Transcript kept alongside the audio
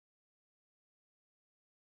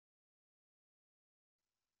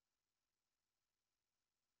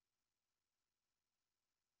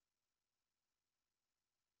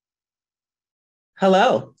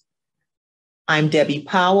Hello, I'm Debbie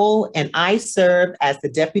Powell, and I serve as the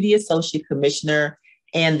Deputy Associate Commissioner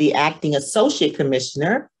and the Acting Associate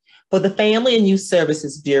Commissioner for the Family and Youth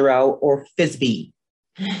Services Bureau, or FYSB.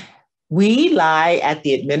 We lie at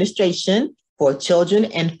the Administration for Children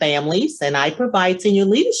and Families, and I provide senior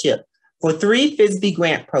leadership for 3 FYSB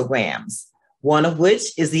grant programs, one of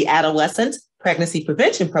which is the Adolescent Pregnancy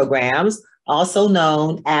Prevention Programs, also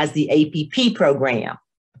known as the APP program.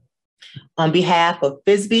 On behalf of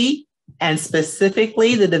FYSB, and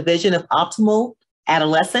specifically the Division of Optimal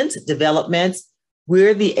Adolescent Development,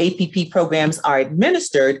 where the APP programs are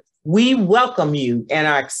administered, we welcome you and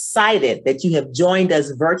are excited that you have joined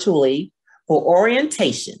us virtually for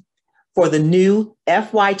orientation for the new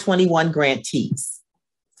FY21 grantees.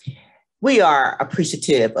 We are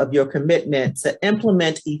appreciative of your commitment to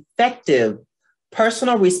implement effective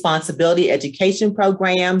personal responsibility education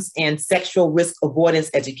programs and sexual risk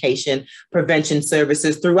avoidance education prevention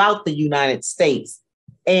services throughout the United States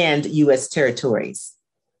and U.S. territories.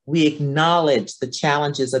 We acknowledge the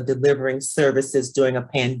challenges of delivering services during a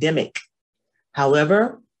pandemic.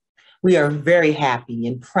 However, we are very happy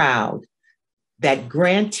and proud that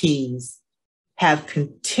grantees have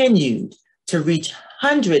continued to reach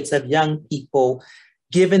hundreds of young people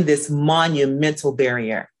given this monumental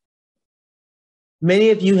barrier.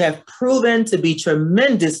 Many of you have proven to be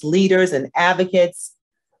tremendous leaders and advocates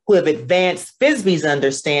who have advanced FYSB's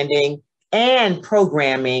understanding and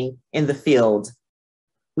programming in the field.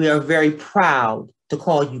 We are very proud to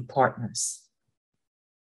call you partners.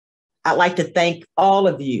 I'd like to thank all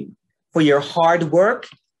of you for your hard work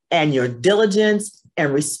and your diligence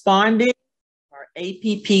in responding to our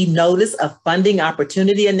APP Notice of Funding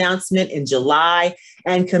Opportunity announcement in July,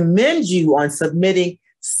 and commend you on submitting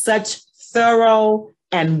such thorough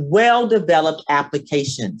and well-developed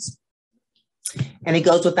applications. And it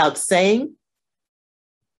goes without saying,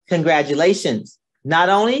 congratulations, not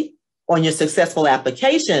only on your successful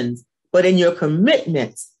applications, but in your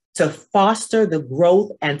commitments to foster the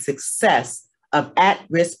growth and success of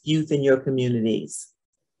at-risk youth in your communities.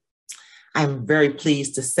 I'm very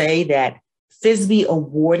pleased to say that FYSB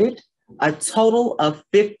awarded a total of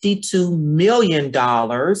 $52 million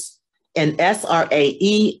in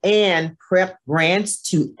SRAE and PrEP grants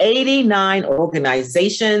to 89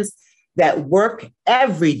 organizations that work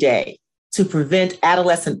every day to prevent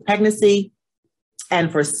adolescent pregnancy,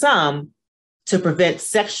 and for some, to prevent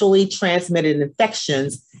sexually transmitted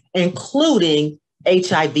infections, including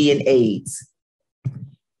HIV and AIDS.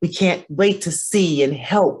 We can't wait to see and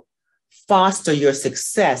help foster your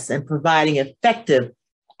success in providing effective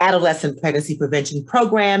adolescent pregnancy prevention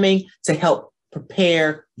programming to help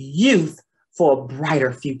prepare youth for a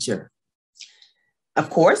brighter future. Of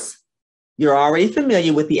course, you're already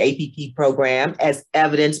familiar with the APP program as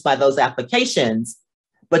evidenced by those applications,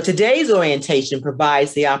 but today's orientation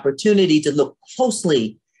provides the opportunity to look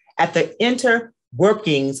closely at the inner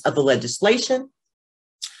workings of the legislation,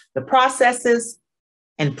 the processes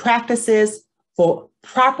and practices for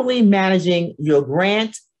properly managing your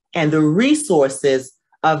grant, and the resources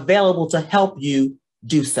available to help you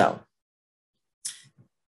do so.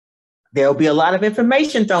 There will be a lot of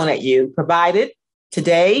information thrown at you provided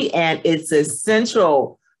today, and it's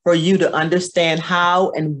essential for you to understand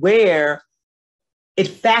how and where it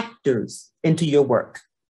factors into your work.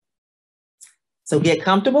 So get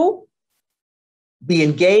comfortable, be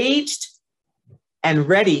engaged, and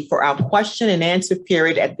ready for our question and answer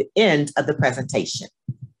period at the end of the presentation.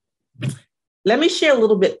 Let me share a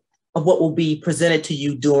little bit of what will be presented to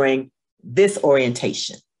you during this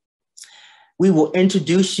orientation. We will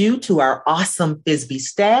introduce you to our awesome FYSB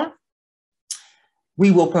staff.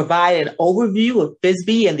 We will provide an overview of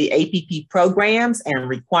FYSB and the APP programs and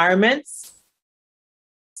requirements.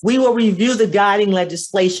 We will review the guiding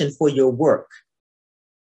legislation for your work.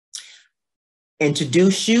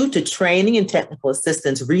 Introduce you to training and technical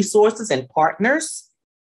assistance resources and partners.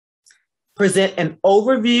 Present an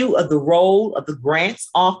overview of the role of the Grants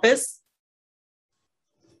Office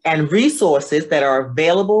and resources that are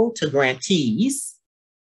available to grantees.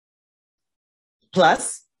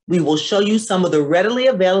 Plus, we will show you some of the readily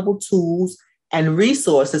available tools and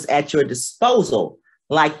resources at your disposal,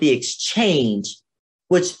 like the Exchange,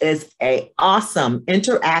 which is an awesome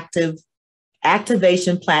interactive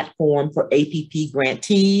activation platform for APP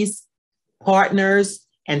grantees, partners,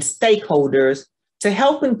 and stakeholders to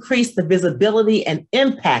help increase the visibility and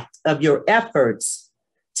impact of your efforts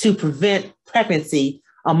to prevent pregnancy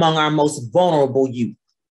among our most vulnerable youth.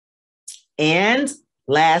 And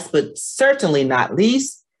last but certainly not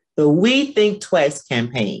least, the We Think Twice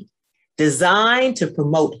campaign, designed to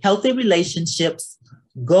promote healthy relationships,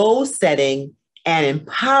 goal setting, and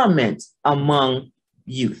empowerment among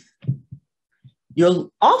youth.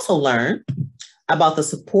 You'll also learn about the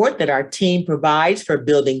support that our team provides for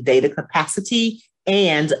building data capacity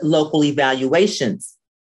and local evaluations.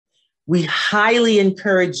 We highly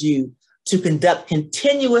encourage you to conduct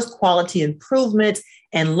continuous quality improvement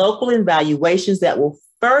and local evaluations that will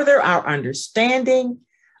further our understanding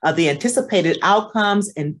of the anticipated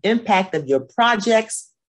outcomes and impact of your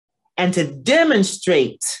projects, and to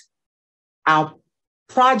demonstrate our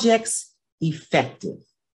projects effective.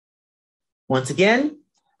 Once again,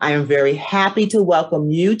 I am very happy to welcome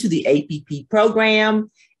you to the APP program.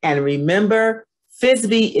 And remember,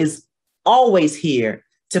 FYSB is always here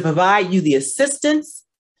to provide you the assistance,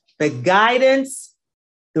 the guidance,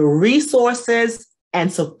 the resources,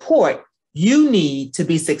 and support you need to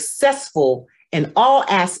be successful in all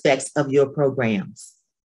aspects of your programs.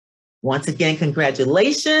 Once again,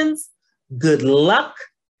 congratulations, good luck,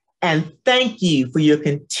 and thank you for your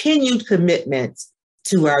continued commitment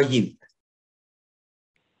to our youth.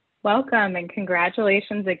 Welcome and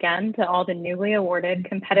congratulations again to all the newly awarded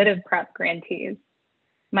competitive prep grantees.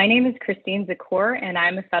 My name is Christine Zakor, and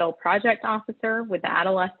I'm a Federal Project Officer with the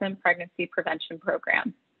Adolescent Pregnancy Prevention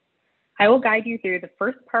Program. I will guide you through the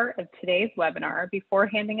first part of today's webinar before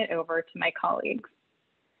handing it over to my colleagues.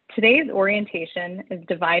 Today's orientation is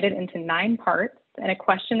divided into 9 parts and a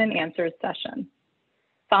question and answers session.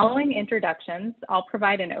 Following introductions, I'll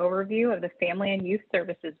provide an overview of the Family and Youth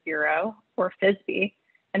Services Bureau, or FYSB,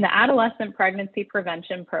 and the Adolescent Pregnancy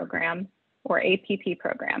Prevention Program, or APP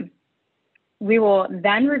program. We will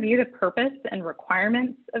then review the purpose and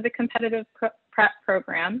requirements of the competitive prep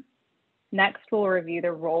program. Next, we'll review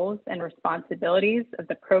the roles and responsibilities of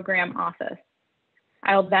the program office.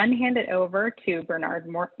 I'll then hand it over to Bernard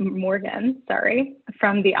Morgan,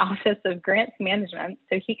 from the Office of Grants Management,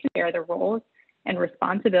 so he can share the roles and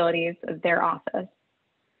responsibilities of their office.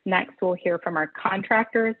 Next, we'll hear from our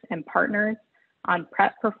contractors and partners on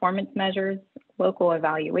prep performance measures, local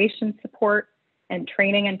evaluation support, and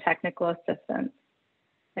training and technical assistance.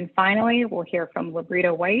 And finally, we'll hear from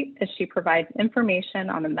Labrita White as she provides information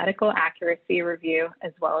on the medical accuracy review,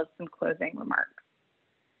 as well as some closing remarks.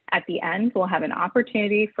 At the end, we'll have an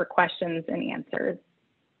opportunity for questions and answers.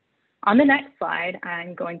 On the next slide,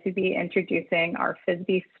 I'm going to be introducing our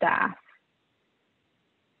FYSB staff.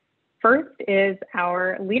 First is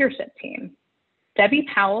our leadership team. Debbie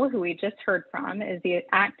Powell, who we just heard from, is the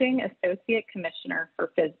Acting Associate Commissioner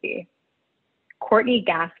for FYSB. Courtney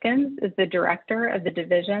Gaskins is the Director of the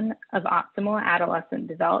Division of Optimal Adolescent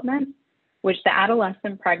Development, which the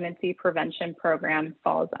Adolescent Pregnancy Prevention Program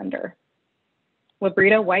falls under.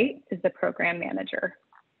 Labrita White is the Program Manager.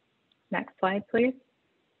 Next slide, please.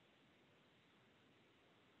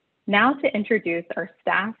 Now to introduce our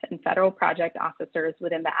staff and federal project officers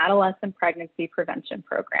within the Adolescent Pregnancy Prevention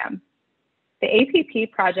Program. The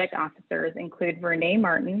APP project officers include Renee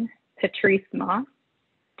Martin, Patrice Moss,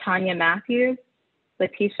 Tanya Matthews,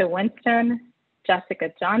 Letitia Winston,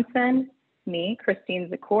 Jessica Johnson, me, Christine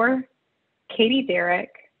Zakor, Katie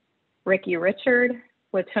Derrick, Ricky Richard,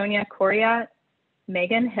 Latonia Coriat,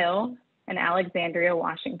 Megan Hill, and Alexandria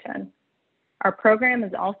Washington. Our program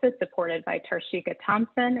is also supported by Tarshika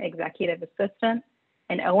Thompson, Executive Assistant,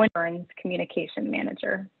 and Owen Burns, Communication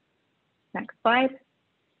Manager. Next slide.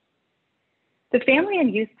 The Family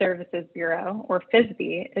and Youth Services Bureau, or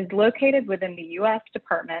FYSB, is located within the U.S.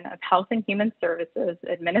 Department of Health and Human Services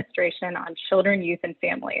Administration on Children, Youth, and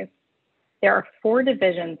Families. There are 4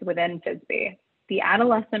 divisions within FYSB. The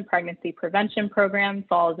Adolescent Pregnancy Prevention Program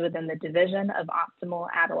falls within the Division of Optimal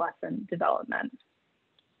Adolescent Development.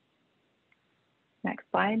 Next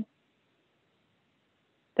slide.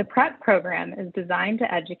 The PrEP program is designed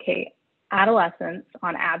to educate adolescents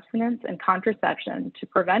on abstinence and contraception to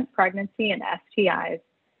prevent pregnancy and STIs,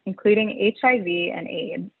 including HIV and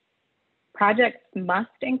AIDS. Projects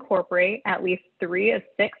must incorporate at least 3 of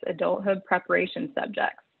 6 adulthood preparation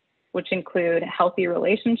subjects, which include healthy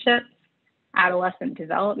relationships, adolescent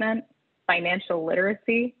development, financial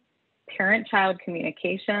literacy, parent-child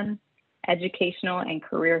communication, educational and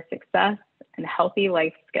career success, and healthy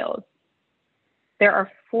life skills. There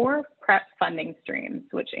are 4 PrEP funding streams,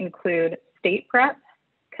 which include state PrEP,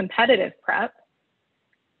 competitive PrEP,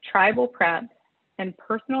 tribal PrEP, and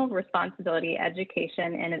personal responsibility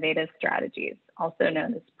education innovative strategies, also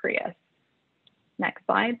known as PREAS. Next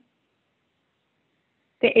slide.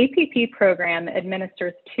 The APP program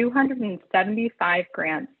administers 275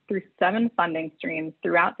 grants through 7 funding streams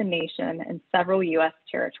throughout the nation and several U.S.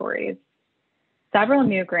 territories. Several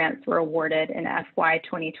new grants were awarded in FY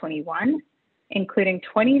 2021, including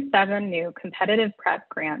 27 new competitive PrEP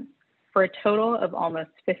grants for a total of almost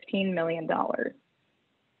 $15 million.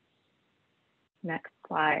 Next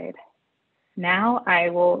slide. Now I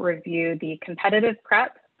will review the competitive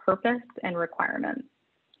prep, purpose, and requirements.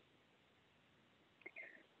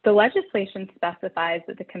 The legislation specifies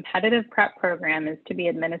that the competitive prep program is to be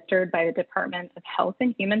administered by the Department of Health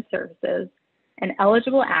and Human Services, and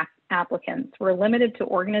eligible applicants were limited to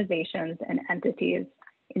organizations and entities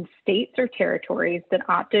in states or territories that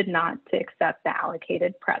opted not to accept the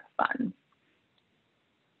allocated prep funds.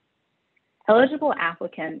 Eligible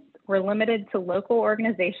applicants were limited to local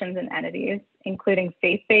organizations and entities, including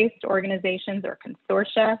faith-based organizations or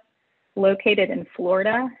consortia located in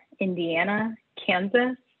Florida, Indiana,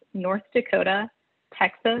 Kansas, North Dakota,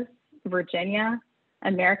 Texas, Virginia,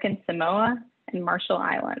 American Samoa, and Marshall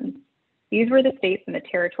Islands. These were the states and the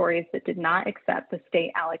territories that did not accept the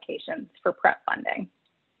state allocations for prep funding.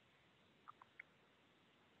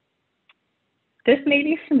 This may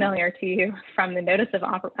be familiar to you from the Notice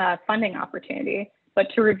of Funding Opportunity, but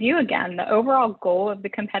to review again, the overall goal of the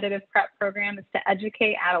competitive prep program is to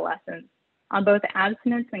educate adolescents on both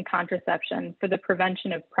abstinence and contraception for the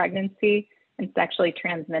prevention of pregnancy and sexually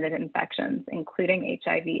transmitted infections, including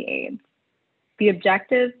HIV/AIDS. The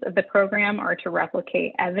objectives of the program are to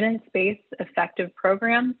replicate evidence-based effective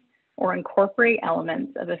programs or incorporate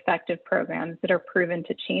elements of effective programs that are proven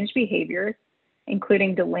to change behaviors,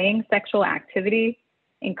 including delaying sexual activity,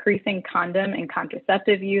 increasing condom and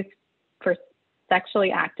contraceptive use for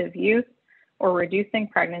sexually active youth, or reducing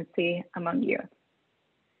pregnancy among youth.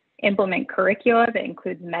 Implement curricula that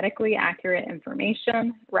includes medically accurate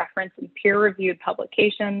information, reference in peer-reviewed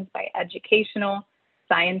publications by educational,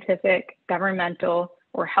 scientific, governmental,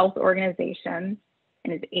 or health organizations,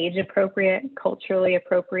 and is age-appropriate, culturally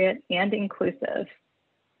appropriate, and inclusive.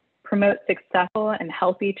 Promote successful and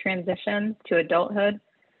healthy transitions to adulthood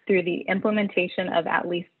through the implementation of at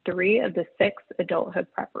least 3 of the 6 adulthood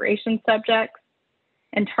preparation subjects,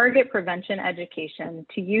 and target prevention education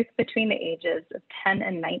to youth between the ages of 10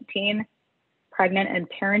 and 19, pregnant and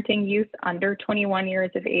parenting youth under 21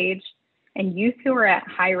 years of age, and youth who are at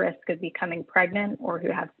high risk of becoming pregnant or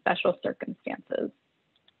who have special circumstances.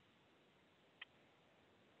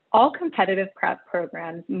 All competitive prep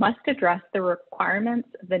programs must address the requirements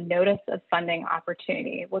of the Notice of Funding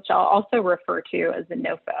Opportunity, which I'll also refer to as the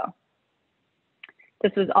NOFO.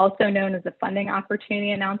 This is also known as the Funding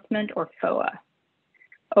Opportunity Announcement, or FOA.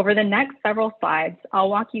 Over the next several slides, I'll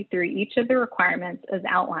walk you through each of the requirements as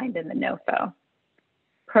outlined in the NOFO.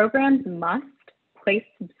 Programs must place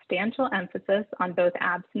substantial emphasis on both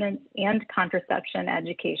abstinence and contraception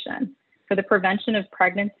education for the prevention of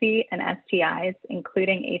pregnancy and STIs,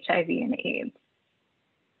 including HIV and AIDS.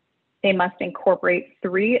 They must incorporate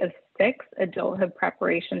 3 of 6 adulthood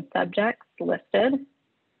preparation subjects listed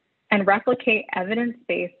and replicate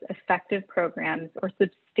evidence-based effective programs or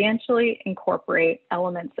substantially incorporate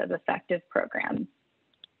elements of effective programs.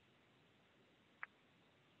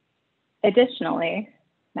 Additionally,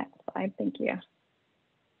 next slide, thank you.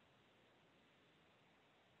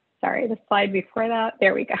 Sorry, the slide before that,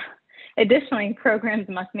 there we go. Additionally, programs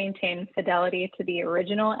must maintain fidelity to the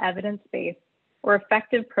original evidence-based or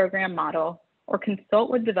effective program model, or consult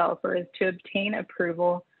with developers to obtain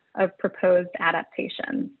approval of proposed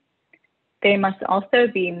adaptations. They must also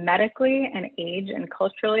be medically and age and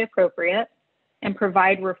culturally appropriate and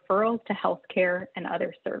provide referrals to healthcare and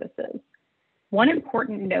other services. One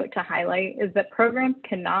important note to highlight is that programs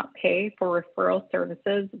cannot pay for referral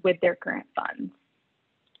services with their grant funds.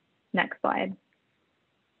 Next slide.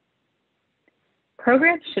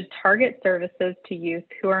 Programs should target services to youth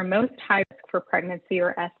who are most high risk for pregnancy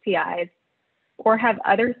or STIs, or have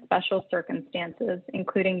other special circumstances,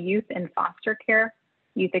 including youth in foster care,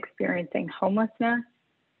 youth experiencing homelessness,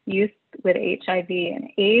 youth with HIV and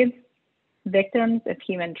AIDS, victims of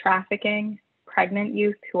human trafficking, pregnant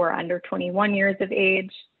youth who are under 21 years of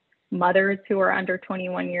age, mothers who are under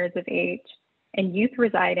 21 years of age, and youth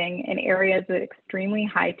residing in areas with extremely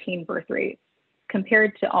high teen birth rates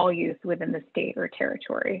compared to all youth within the state or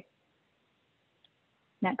territory.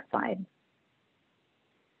 Next slide.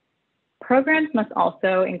 Programs must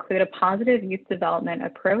also include a positive youth development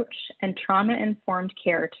approach and trauma-informed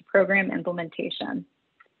care to program implementation.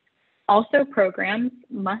 Also, programs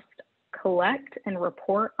must collect and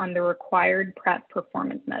report on the required PrEP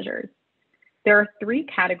performance measures. There are 3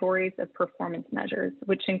 categories of performance measures,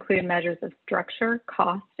 which include measures of structure,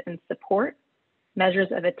 cost, and support, measures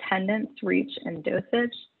of attendance, reach, and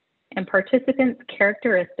dosage, and participants'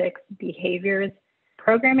 characteristics, behaviors,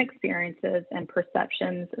 program experiences, and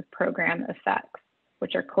perceptions of program effects,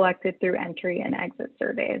 which are collected through entry and exit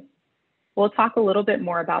surveys. We'll talk a little bit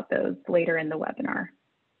more about those later in the webinar.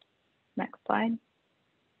 Next slide.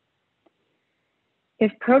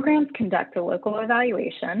 If programs conduct a local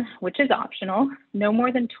evaluation, which is optional, no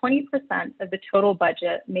more than 20% of the total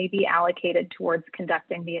budget may be allocated towards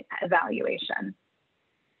conducting the evaluation.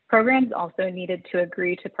 Programs also needed to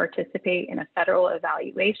agree to participate in a federal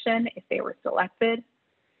evaluation if they were selected.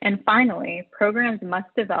 And finally, programs must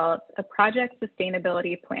develop a project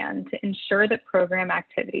sustainability plan to ensure that program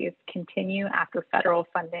activities continue after federal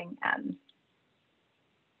funding ends.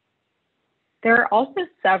 There are also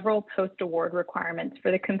several post-award requirements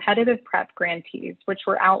for the competitive prep grantees, which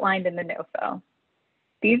were outlined in the NOFO.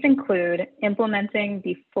 These include implementing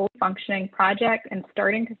the full functioning project and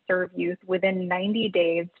starting to serve youth within 90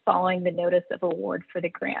 days following the notice of award for the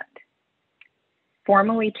grant.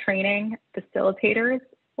 Formally training facilitators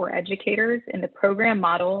or educators in the program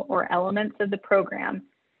model or elements of the program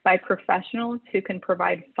by professionals who can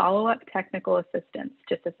provide follow-up technical assistance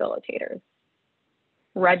to facilitators.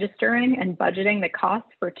 Registering and budgeting the cost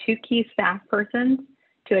for 2 key staff persons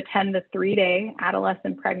to attend the 3-day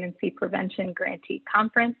Adolescent Pregnancy Prevention Grantee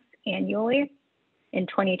Conference annually. In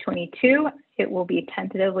 2022, it will be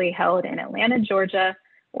tentatively held in Atlanta, Georgia,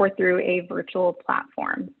 or through a virtual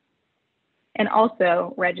platform. And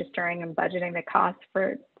also registering and budgeting the cost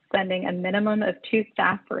for sending a minimum of 2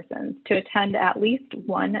 staff persons to attend at least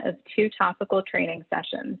 1 of 2 topical training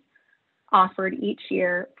sessions offered each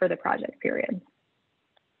year for the project period.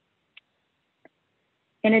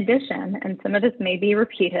 In addition, and some of this may be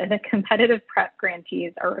repeated, competitive prep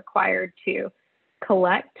grantees are required to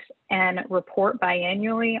collect and report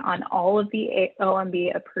biannually on all of the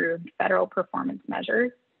OMB approved federal performance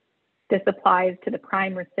measures. This applies to the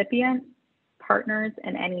prime recipient, partners,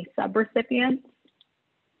 and any subrecipients.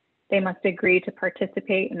 They must agree to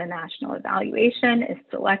participate in the national evaluation if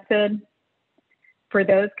selected. For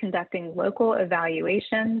those conducting local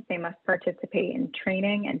evaluations, they must participate in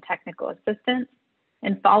training and technical assistance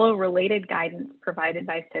and follow related guidance provided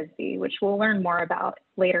by FYSB, which we'll learn more about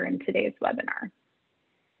later in today's webinar.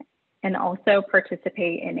 And also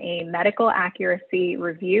participate in a medical accuracy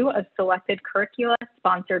review of selected curricula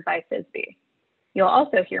sponsored by FYSB. You'll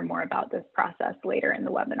also hear more about this process later in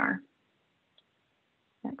the webinar.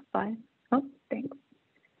 Next slide. Oh, thanks.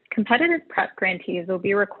 Competitive prep grantees will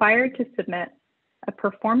be required to submit a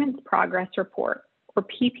performance progress report, or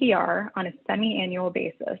PPR, on a semi-annual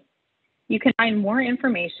basis. You can find more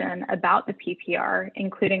information about the PPR,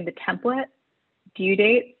 including the template, due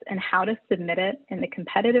dates, and how to submit it in the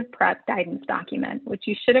competitive prep guidance document, which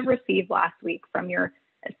you should have received last week from your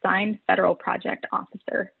assigned federal project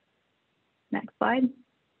officer. Next slide.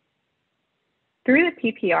 Through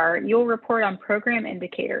the PPR, you'll report on program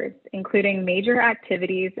indicators, including major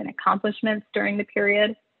activities and accomplishments during the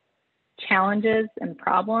period, challenges and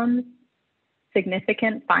problems,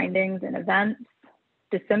 significant findings and events,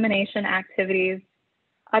 dissemination activities,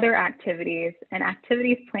 other activities, and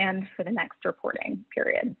activities planned for the next reporting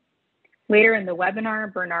period. Later in the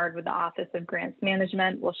webinar, Bernard with the Office of Grants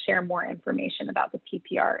Management will share more information about the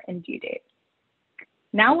PPR and due date.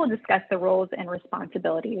 Now we'll discuss the roles and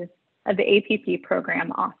responsibilities of the APP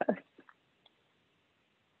Program Office.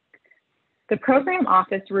 The Program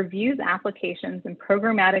Office reviews applications and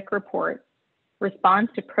programmatic reports,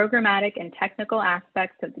 responds to programmatic and technical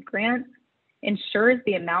aspects of the grant, ensures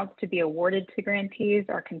the amounts to be awarded to grantees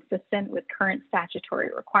are consistent with current statutory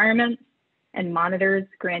requirements, and monitors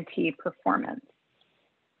grantee performance.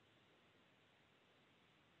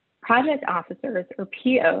 Project officers, or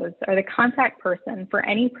POs, are the contact person for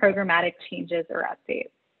any programmatic changes or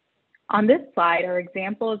updates. On this slide are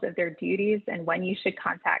examples of their duties and when you should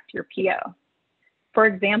contact your PO. For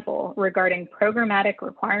example, regarding programmatic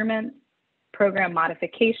requirements, program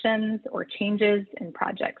modifications, or changes in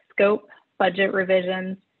project scope, budget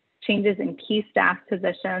revisions, changes in key staff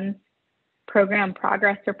positions, program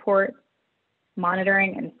progress reports,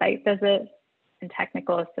 monitoring and site visits, and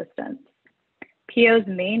technical assistance. PO's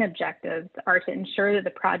main objectives are to ensure that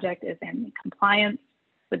the project is in compliance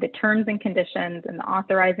with the terms and conditions and the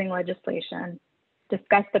authorizing legislation,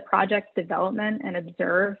 discuss the project's development and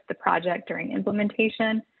observe the project during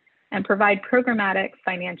implementation, and provide programmatic,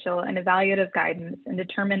 financial, and evaluative guidance and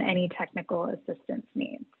determine any technical assistance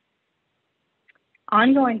needs.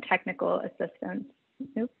 Ongoing technical assistance,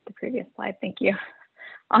 oops, the previous slide, thank you.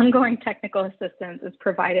 Ongoing technical assistance is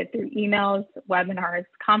provided through emails, webinars,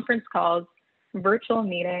 conference calls, virtual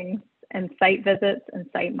meetings, and site visits and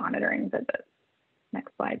site monitoring visits.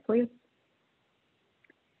 Next slide, please.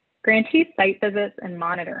 Grantee site visits and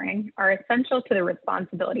monitoring are essential to the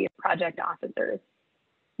responsibility of project officers.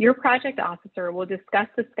 Your project officer will discuss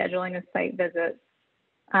the scheduling of site visits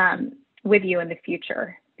with you in the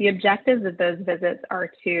future. The objectives of those visits are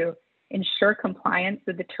to ensure compliance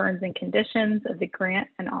with the terms and conditions of the grant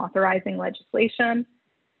and authorizing legislation,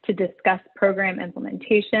 to discuss program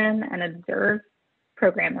implementation and observe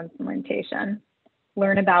program implementation,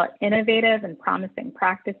 learn about innovative and promising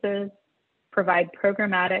practices, provide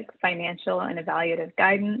programmatic, financial, and evaluative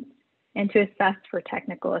guidance, and to assess for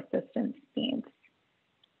technical assistance needs.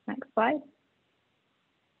 Next slide.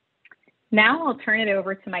 Now I'll turn it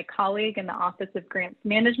over to my colleague in the Office of Grants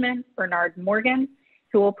Management, Bernard Morgan,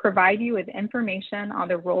 who will provide you with information on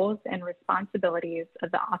the roles and responsibilities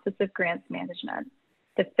of the Office of Grants Management,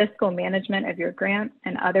 the fiscal management of your grant,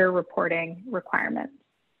 and other reporting requirements.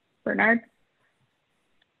 Bernard?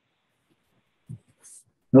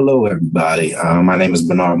 Hello, everybody. My name is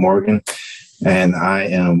Bernard Morgan, and I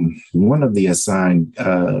am one of the assigned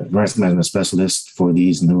grants management specialists for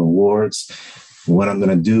these new awards. What I'm going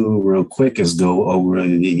to do real quick is go over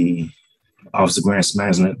the Office of Grants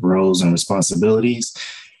Management roles and responsibilities.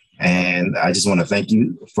 And I just want to thank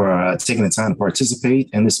you for taking the time to participate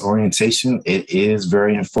in this orientation. It is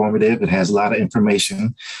very informative. It has a lot of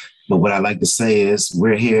information. But what I like to say is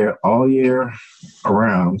we're here all year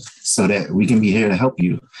around so that we can be here to help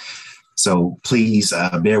you. So please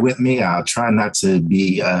bear with me. I'll try not to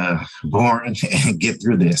be boring and get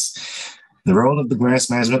through this. The role of the Grants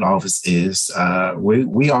Management Office is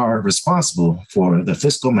we are responsible for the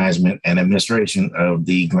fiscal management and administration of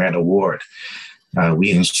the grant award.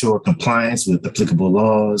 We ensure compliance with applicable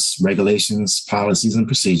laws, regulations, policies, and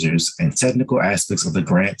procedures, and technical aspects of the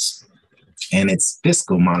grants and its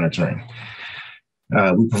fiscal monitoring.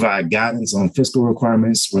 We provide guidance on fiscal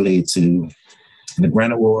requirements related to the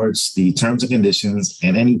grant awards, the terms and conditions,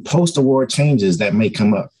 and any post-award changes that may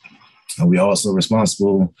come up. We're also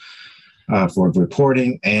responsible for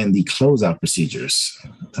reporting and the closeout procedures.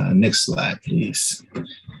 Next slide, please.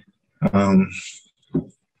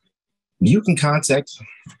 You can contact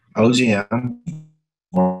OGM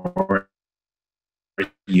or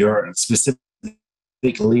your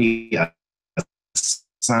specifically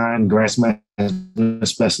assigned grants management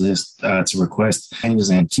specialist to request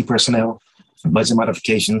changes in key personnel, budget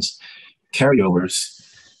modifications, carryovers,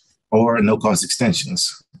 or no-cost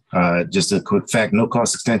extensions. Just a quick fact,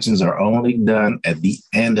 no-cost extensions are only done at the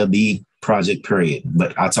end of the project period,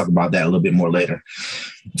 but I'll talk about that a little bit more later.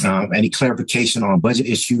 Any clarification on budget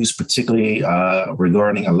issues, particularly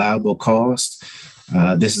regarding allowable cost.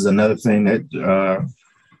 This is another thing that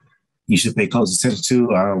you should pay close attention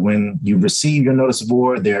to. When you receive your notice of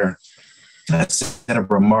award, there are a set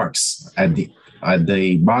of remarks at the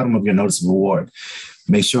bottom of your notice of award.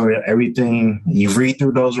 Make sure everything, you read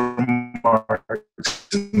through those remarks,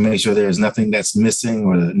 make sure there's nothing that's missing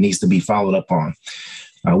or that needs to be followed up on.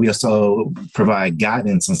 We also provide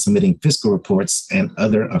guidance on submitting fiscal reports and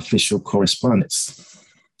other official correspondence.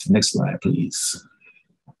 Next slide, please.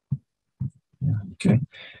 Okay.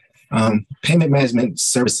 Payment management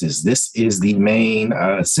services. This is the main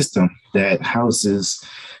system that houses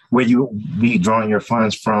where you will be drawing your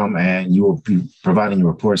funds from and you will be providing your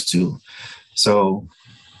reports to. So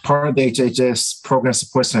part of the HHS Program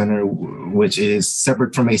Support Center, which is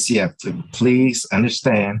separate from ACF, please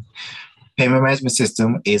understand, payment management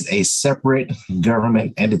system is a separate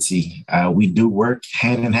government entity. We do work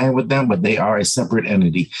hand in hand with them, but they are a separate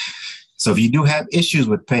entity. So if you do have issues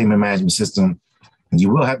with payment management system, you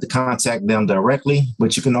will have to contact them directly,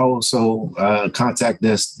 but you can also contact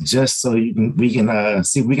us just so we can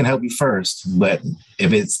see if we can help you first. But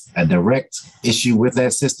if it's a direct issue with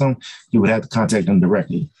that system, you would have to contact them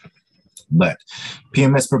directly. But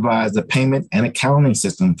PMS provides the payment and accounting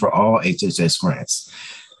system for all HHS grants.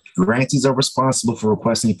 Grantees are responsible for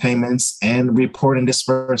requesting payments and reporting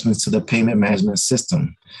disbursements to the payment management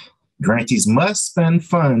system. Grantees must spend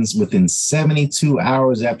funds within 72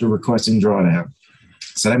 hours after requesting drawdown.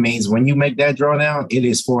 So that means when you make that drawdown, it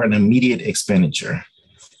is for an immediate expenditure.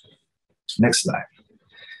 Next slide.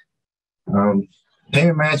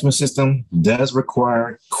 Payment management system does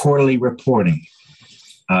require quarterly reporting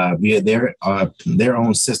via their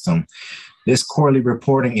own system. This quarterly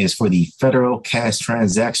reporting is for the federal cash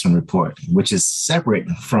transaction report, which is separate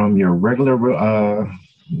from your regular,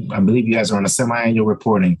 I believe you guys are on a semi-annual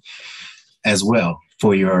reporting as well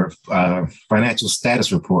for your financial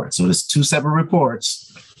status report. So there's two separate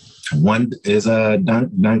reports. One is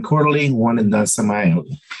done quarterly, one is done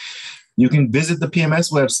semi-annually. You can visit the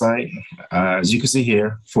PMS website, as you can see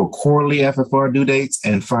here, for quarterly FFR due dates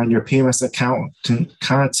and find your PMS account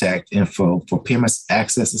contact info for PMS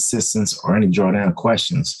access assistance or any drawdown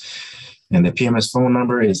questions. And the PMS phone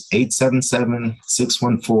number is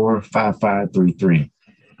 877-614-5533.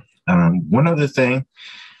 One other thing,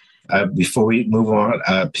 before we move on,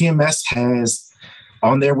 PMS has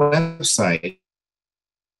On their website,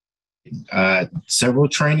 several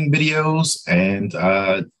training videos and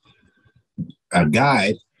a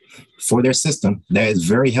guide for their system that is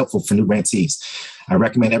very helpful for new grantees. I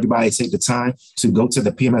recommend everybody take the time to go to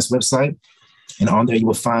the PMS website, and on there you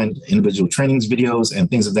will find individual trainings, videos, and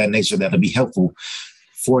things of that nature that will be helpful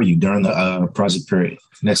for you during the project period.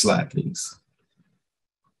 Next slide, please.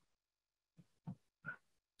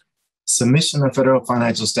 Submission of federal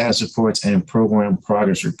financial status reports and program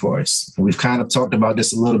progress reports. We've kind of talked about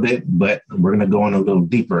this a little bit, but we're going to go in a little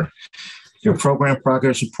deeper. Your program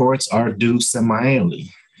progress reports are due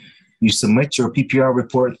semi-annually. You submit your PPR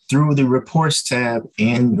report through the Reports tab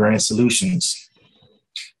in Grant Solutions.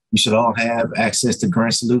 You should all have access to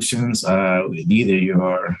Grant Solutions, either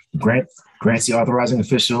your grantee authorizing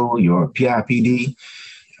official, your PIPD,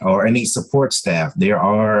 or any support staff. There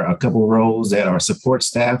are a couple roles that are support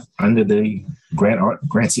staff under the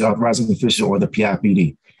grantee authorizing official or the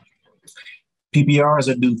PIPD. PPRs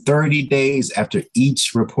are due 30 days after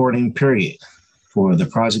each reporting period. For the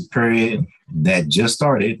project period that just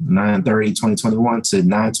started, 9/30/2021 to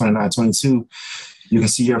 9/29/22, you can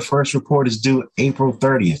see your first report is due April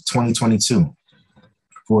 30th, 2022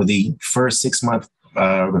 for the first 6-month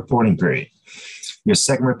reporting period. Your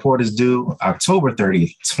second report is due October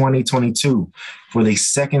 30th, 2022 for the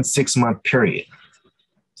second 6-month period.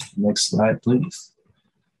 Next slide, please.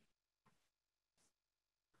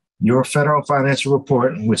 Your federal financial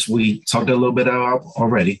report, which we talked a little bit about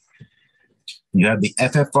already, you have the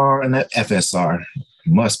FFR and the FSR,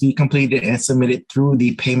 must be completed and submitted through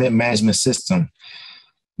the payment management system.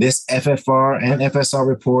 This FFR and FSR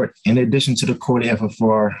report, in addition to the quarterly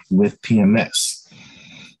FFR with PMS.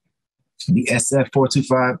 The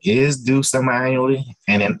SF-425 is due semi-annually,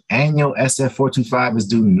 and an annual SF-425 is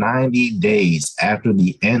due 90 days after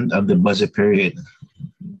the end of the budget period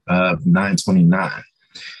of 9/29.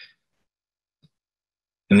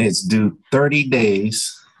 And it's due 30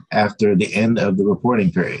 days after the end of the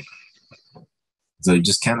reporting period. So you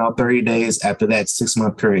just count out 30 days after that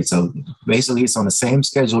 6-month period. So basically it's on the same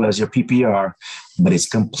schedule as your PPR, but it's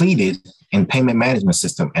completed in payment management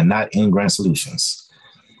system and not in Grant Solutions.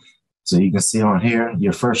 So you can see on here,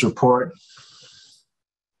 your first report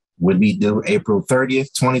would be due April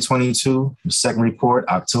 30th, 2022. The second report,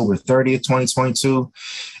 October 30th, 2022.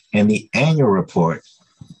 And the annual report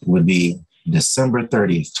would be December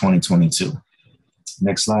 30th, 2022.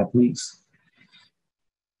 Next slide, please.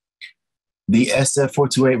 The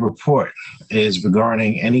SF-428 report is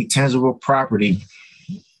regarding any tangible property,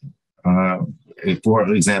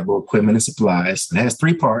 for example, equipment and supplies. It has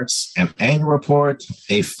 3 parts: an annual report,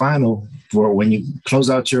 a final for when you close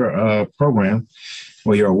out your program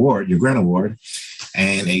or your award, your grant award,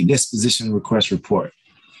 and a disposition request report.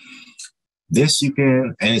 This you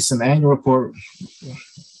can, and it's an annual report.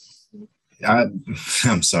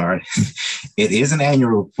 I'm sorry. It is an annual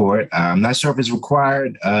report. I'm not sure if it's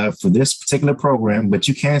required for this particular program, but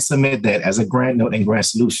you can submit that as a grant note in Grant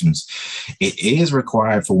Solutions. It is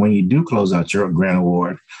required for when you do close out your grant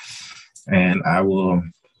award. And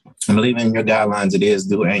I'm leaving in your guidelines, it is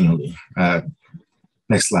due annually.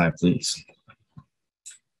 Next slide, please.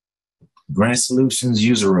 Grant Solutions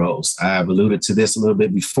user roles. I've alluded to this a little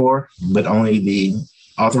bit before, but only the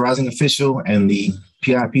authorizing official and the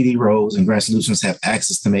PIPD roles and Grant Solutions have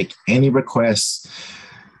access to make any requests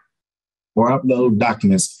or upload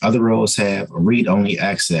documents. Other roles have read-only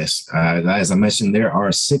access. As I mentioned, there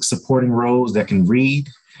are 6 supporting roles that can read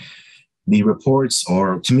the reports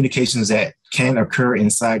or communications that can occur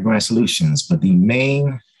inside Grant Solutions, but the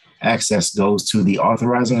main access goes to the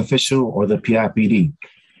authorizing official or the PIPD.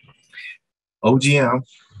 OGM,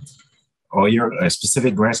 or your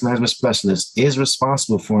specific grants management specialist, is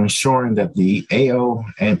responsible for ensuring that the AO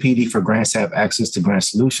and PD for grants have access to Grant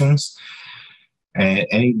Solutions. And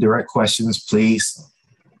any direct questions, please,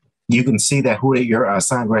 you can see that who your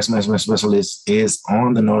assigned grants management specialist is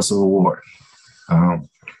on the notice of award.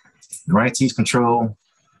 Grantees control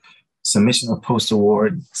submission of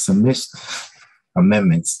post-award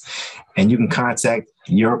amendments, and you can contact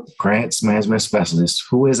your grants management specialist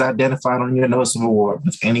who is identified on your notice of award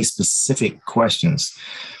with any specific questions.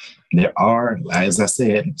 There are, as I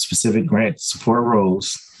said, specific grant support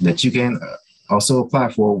roles that you can also apply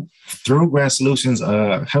for through Grant Solutions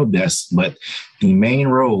help desk, but the main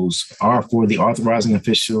roles are for the authorizing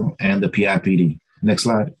official and the PIPD. Next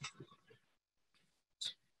slide.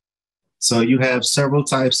 So you have several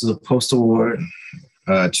types of post-award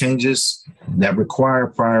changes that require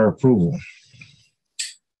prior approval.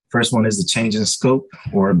 First one is the change in scope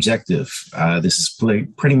or objective. This is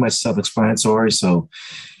pretty much self-explanatory. So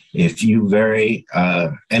If you vary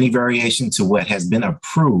any variation to what has been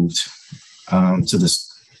approved to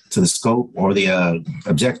the scope or the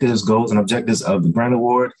objectives, goals, and objectives of the grant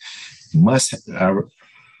award, must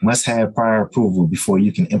have prior approval before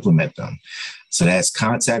you can implement them. So that's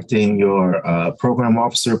contacting your program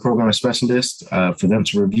officer, program specialist for them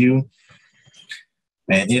to review.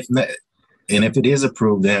 And if it is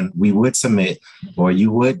approved, then we would submit, or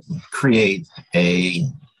you would create a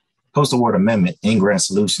post-award amendment in Grant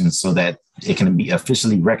Solutions so that it can be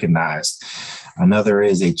officially recognized. Another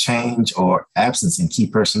is a change or absence in key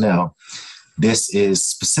personnel. This is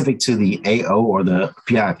specific to the AO or the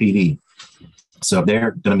PIPD. So if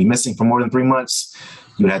they're going to be missing for more than 3 months,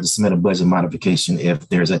 you would have to submit a budget modification. If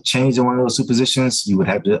there's a change in one of those two positions, you would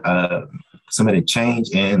have to submit a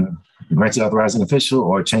change in grantee authorizing official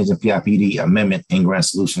or a change in PIPD amendment in Grant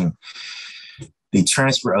Solution. The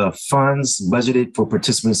transfer of funds budgeted for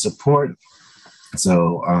participant support.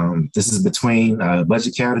 So this is between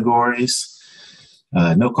budget categories.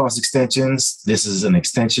 No cost extensions. This is an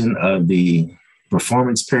extension of the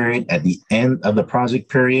performance period at the end of the project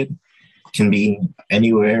period. Can be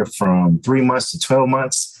anywhere from 3 months to 12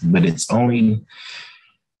 months, but it's only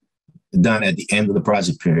done at the end of the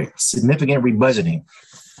project period. Significant rebudgeting.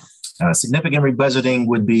 Significant rebudgeting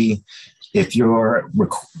would be if you're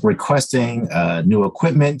requesting new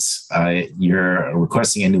equipment, you're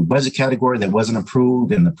requesting a new budget category that wasn't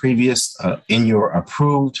approved in the previous, in your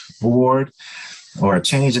approved award, or a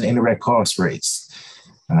change in indirect cost rates.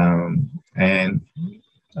 And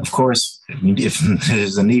of course, if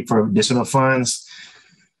there's a need for additional funds,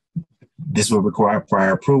 this will require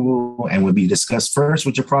prior approval and will be discussed first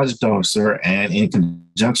with your project officer and in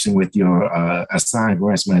conjunction with your assigned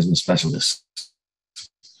grants management specialist.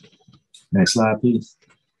 Next slide, please.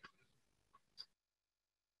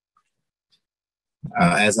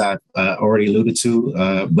 As I already alluded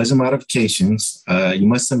to, budget modifications, you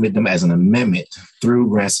must submit them as an amendment through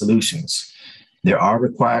Grant Solutions. There are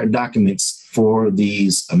required documents for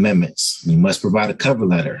these amendments. You must provide a cover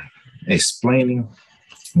letter explaining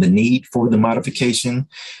the need for the modification.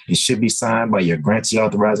 It should be signed by your grantee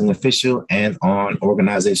authorizing official and on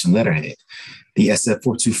organization letterhead. The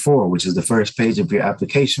SF424, which is the first page of your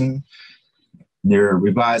application, your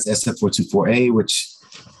revised SF424A, which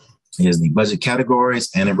is the budget categories,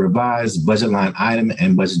 and a revised budget line item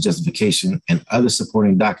and budget justification and other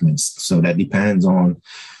supporting documents. So that depends on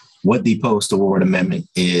what the post-award amendment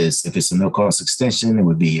is. If it's a no-cost extension, it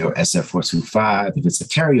would be your SF425. If it's a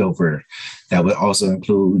carryover, that would also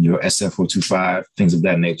include your SF425, things of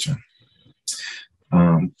that nature.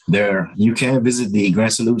 You can visit the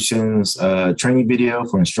Grant Solutions training video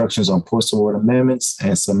for instructions on post-award amendments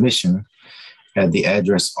and submission at the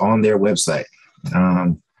address on their website.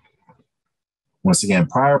 Once again,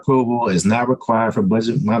 prior approval is not required for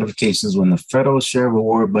budget modifications when the federal share of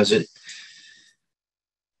award budget.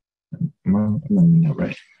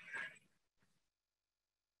 Right.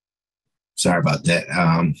 Sorry about that.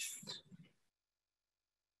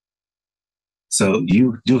 So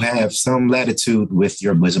you do have some latitude with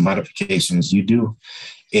your budget modifications. You do,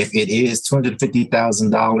 if it is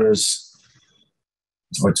 $250,000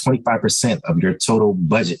 or 25% of your total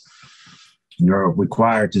budget, you're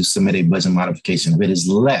required to submit a budget modification. If it is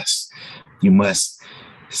less, you must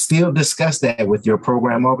still discuss that with your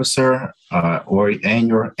program officer and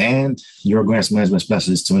your grants management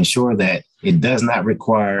specialist to ensure that it does not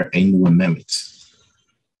require a new amendment.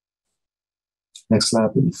 Next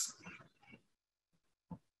slide, please.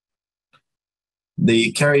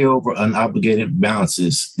 The carryover unobligated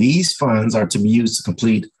balances. These funds are to be used to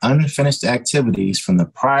complete unfinished activities from the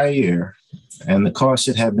prior year, and the cost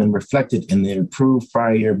should have been reflected in the approved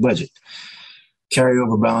prior year budget.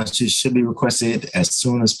 Carryover balances should be requested as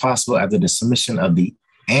soon as possible after the submission of the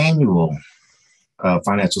annual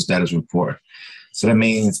financial status report. So that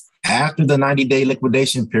means after the 90-day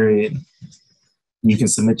liquidation period, you can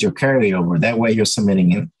submit your carryover. That way you're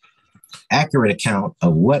submitting an accurate account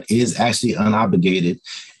of what is actually unobligated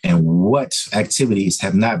and what activities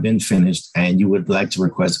have not been finished and you would like to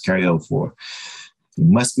request a carryover for. It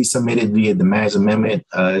must be submitted via the Managed Amendment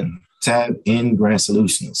tab in Grant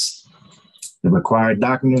Solutions. The required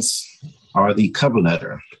documents are the cover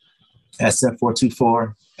letter,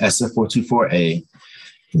 SF424, SF424A,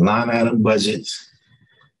 line item budget,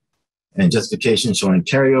 and justification showing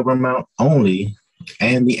carryover amount only,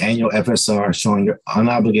 and the annual FSR showing your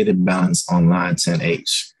unobligated balance on line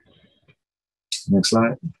 10H. Next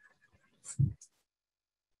slide.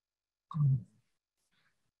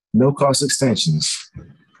 No cost extensions.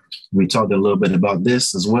 We talked a little bit about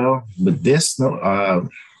this as well, but this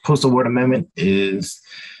post-award amendment is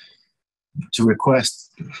to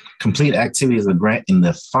request complete activities of the grant in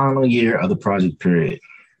the final year of the project period.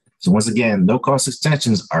 So once again, no-cost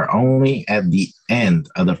extensions are only at the end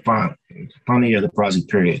of the final year of the project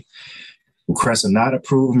period. Requests are not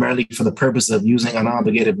approved merely for the purpose of using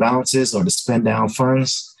unobligated balances or to spend down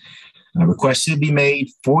funds. Requests should be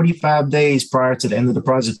made 45 days prior to the end of the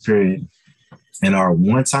project period and are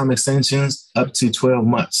one-time extensions up to 12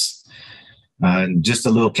 months. Just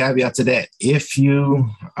a little caveat to that. If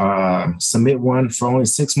you submit one for only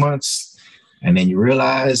 6 months and then you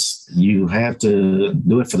realize you have to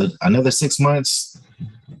do it for another 6 months,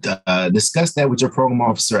 discuss that with your program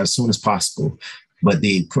officer as soon as possible. But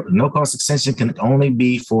the no-cost extension can only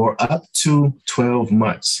be for up to 12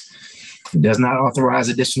 months. It does not authorize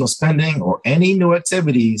additional spending or any new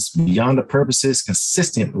activities beyond the purposes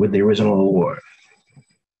consistent with the original award.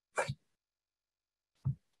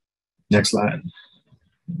 Next slide.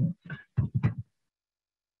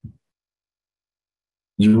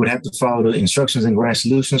 You would have to follow the instructions and grant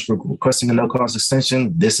solutions for requesting a no-cost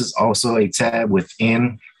extension. This is also a tab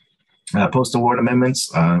within post-award amendments.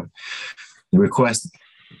 The request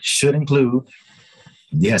should include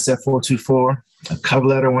the SF-424, a cover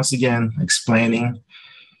letter, once again, explaining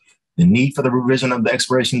the need for the revision of the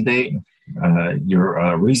expiration date,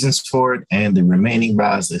 your reasons for it, and the remaining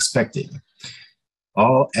balance expected.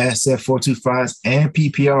 All SF-425s and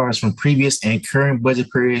PPRs from previous and current budget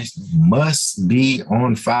periods must be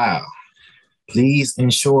on file. Please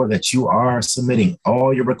ensure that you are submitting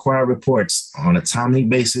all your required reports on a timely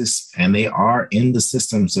basis and they are in the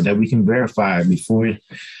system so that we can verify before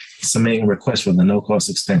submitting a request for the no-cost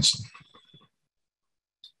extension.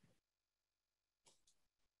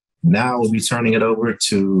 Now we'll be turning it over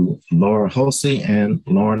to Laura Hulsey and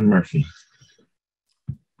Lauren Murphy.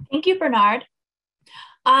 Thank you, Bernard.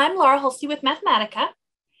 I'm Laura Hulsey with Mathematica,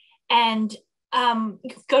 and you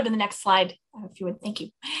can go to the next slide if you would. Thank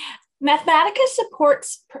you. Mathematica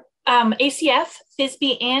supports ACF,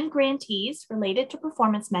 FYSB, and grantees related to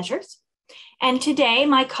performance measures. And today,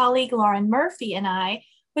 my colleague Lauren Murphy and I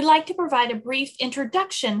would like to provide a brief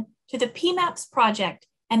introduction to the PMAPS project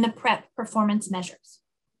and the PREP performance measures.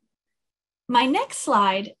 My next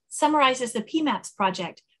slide summarizes the PMAPS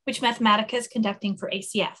project, which Mathematica is conducting for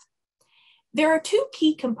ACF. There are two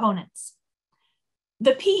key components.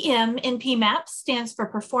 The PM in PMAPS stands for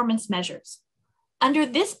performance measures. Under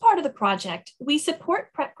this part of the project, we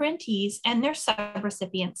support PREP grantees and their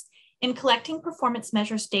subrecipients in collecting performance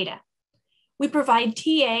measures data. We provide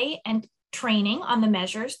TA and training on the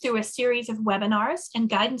measures through a series of webinars and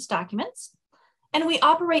guidance documents, and we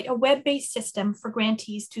operate a web-based system for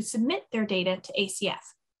grantees to submit their data to ACF.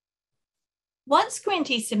 Once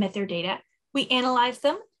grantees submit their data, we analyze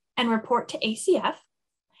them and report to ACF,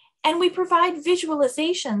 and we provide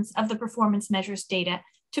visualizations of the performance measures data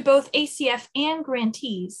to both ACF and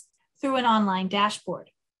grantees through an online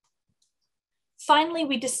dashboard. Finally,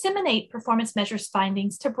 we disseminate performance measures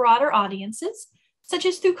findings to broader audiences, such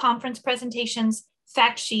as through conference presentations,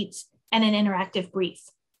 fact sheets, and an interactive brief.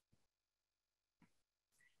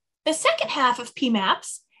 The second half of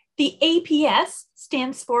PMAPS, the APS,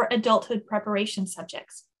 stands for Adulthood Preparation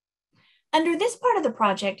Subjects. Under this part of the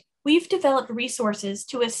project, we've developed resources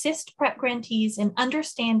to assist PREP grantees in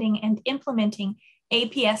understanding and implementing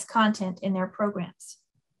APS content in their programs.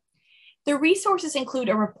 The resources include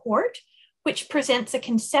a report, which presents a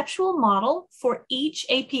conceptual model for each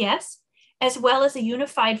APS, as well as a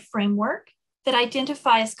unified framework that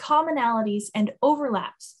identifies commonalities and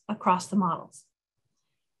overlaps across the models.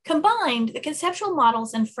 Combined, the conceptual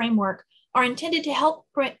models and framework are intended to help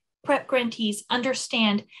PREP grantees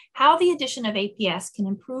understand how the addition of APS can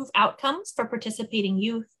improve outcomes for participating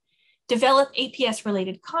youth, develop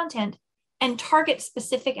APS-related content, and target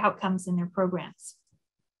specific outcomes in their programs.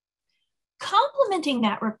 Complementing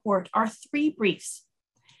that report are 3 briefs.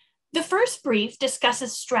 The first brief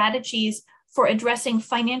discusses strategies for addressing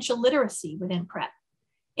financial literacy within PREP,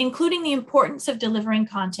 including the importance of delivering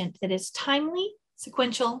content that is timely,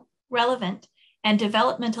 sequential, relevant, and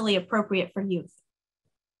developmentally appropriate for youth.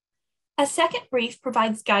 A second brief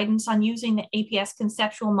provides guidance on using the APS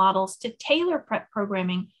conceptual models to tailor PREP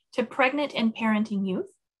programming to pregnant and parenting youth.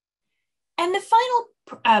 And the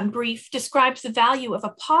final brief describes the value of a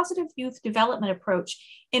positive youth development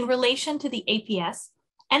approach in relation to the APS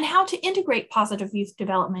and how to integrate positive youth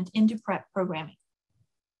development into PREP programming.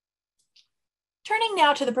 Turning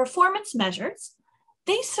now to the performance measures,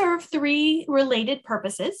 they serve 3 related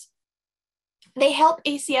purposes. They help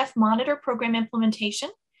ACF monitor program implementation,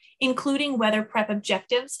 including whether PREP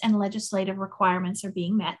objectives and legislative requirements are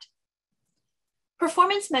being met.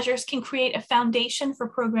 Performance measures can create a foundation for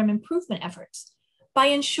program improvement efforts, by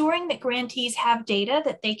ensuring that grantees have data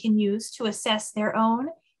that they can use to assess their own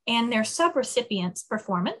and their subrecipients'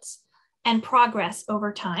 performance and progress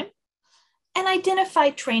over time, and identify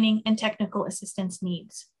training and technical assistance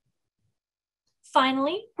needs.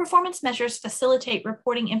 Finally, performance measures facilitate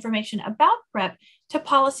reporting information about PrEP to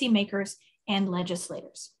policymakers and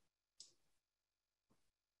legislators.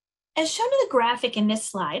 As shown in the graphic in this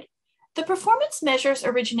slide, the performance measures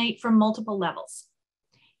originate from multiple levels.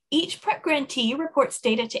 Each PrEP grantee reports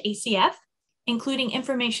data to ACF, including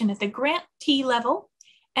information at the grantee level,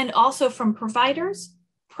 and also from providers,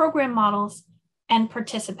 program models, and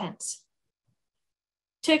participants.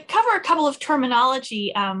 To cover a couple of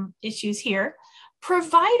terminology issues here,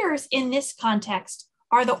 providers in this context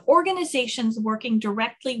are the organizations working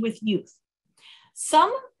directly with youth.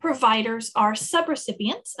 Some providers are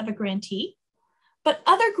subrecipients of a grantee, but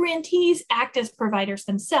other grantees act as providers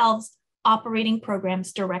themselves, operating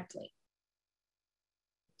programs directly.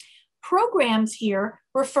 Programs here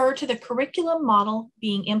refer to the curriculum model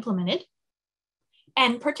being implemented,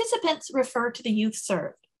 and participants refer to the youth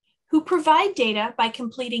served, who provide data by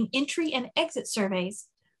completing entry and exit surveys,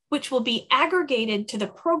 which will be aggregated to the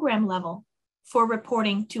program level for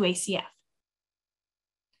reporting to ACF.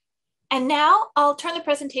 And now I'll turn the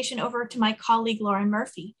presentation over to my colleague, Lauren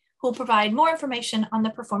Murphy, who will provide more information on the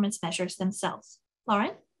performance measures themselves.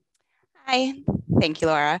 Lauren? Hi, thank you,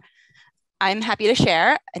 Laura. I'm happy to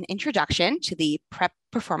share an introduction to the PrEP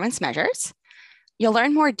performance measures. You'll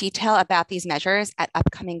learn more detail about these measures at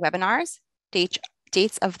upcoming webinars.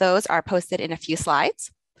 Dates of those are posted in a few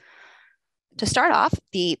slides. To start off,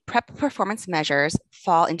 the PrEP performance measures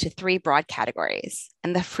fall into 3 broad categories,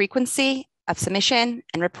 and the frequency of submission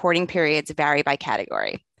and reporting periods vary by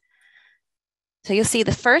category. So you'll see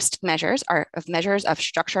the first measures are measures of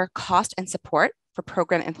structure, cost, and support for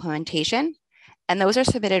program implementation, and those are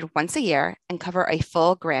submitted once a year and cover a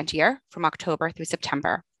full grant year from October through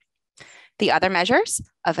September. The other measures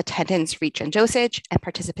of attendance, reach, and dosage, and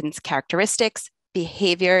participants' characteristics,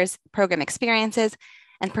 behaviors, program experiences,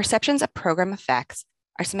 and perceptions of program effects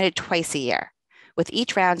are submitted twice a year, with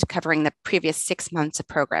each round covering the previous 6 months of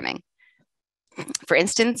programming. For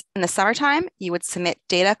instance, in the summertime, you would submit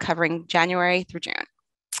data covering January through June.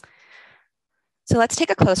 So let's take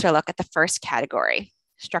a closer look at the first category,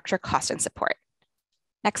 structure, cost, and support.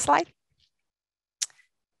 Next slide.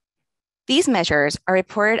 These measures are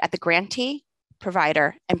reported at the grantee,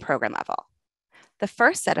 provider, and program level. The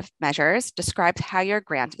first set of measures describes how your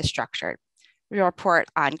grant is structured. You'll report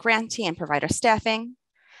on grantee and provider staffing,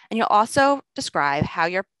 and you'll also describe how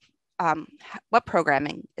your what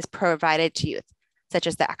programming is provided to youth, such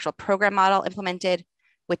as the actual program model implemented,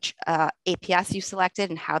 which APS you selected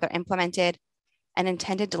and how they're implemented, and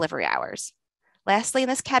intended delivery hours. Lastly, in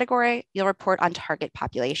this category, you'll report on target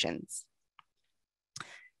populations.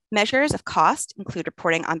 Measures of cost include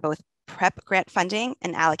reporting on both PrEP grant funding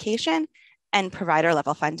and allocation and provider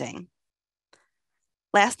level funding.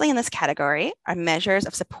 Lastly, in this category are measures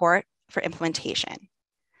of support for implementation.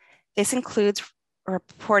 This includes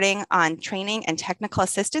reporting on training and technical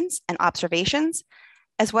assistance and observations,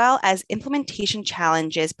 as well as implementation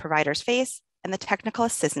challenges providers face and the technical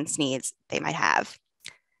assistance needs they might have.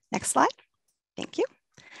 Next slide. Thank you.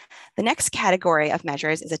 The next category of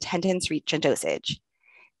measures is attendance, reach, and dosage.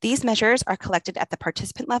 These measures are collected at the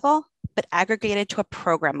participant level, but aggregated to a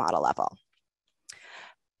program model level.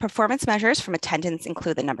 Performance measures from attendance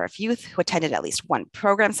include the number of youth who attended at least 1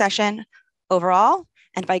 program session overall,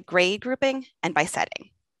 and by grade grouping and by setting.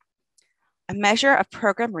 A measure of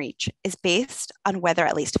program reach is based on whether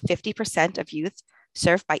at least 50% of youth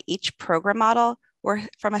served by each program model were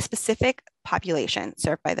from a specific population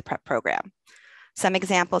served by the PrEP program. Some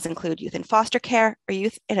examples include youth in foster care or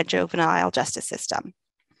youth in a juvenile justice system.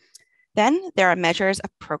 Then there are measures of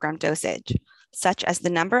program dosage, such as the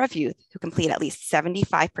number of youth who complete at least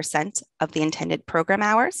 75% of the intended program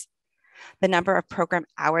hours, the number of program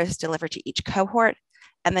hours delivered to each cohort,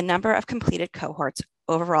 and the number of completed cohorts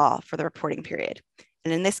overall for the reporting period.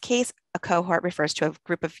 And in this case, a cohort refers to a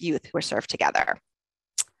group of youth who are served together.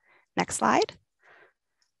 Next slide.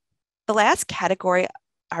 The last category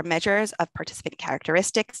are measures of participant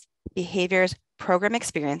characteristics, behaviors, program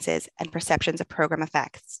experiences, and perceptions of program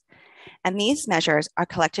effects. And these measures are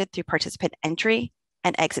collected through participant entry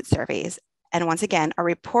and exit surveys, and once again are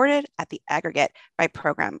reported at the aggregate by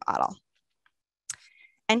program model.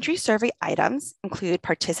 Entry survey items include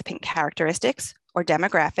participant characteristics or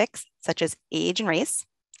demographics, such as age and race.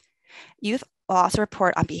 Youth will also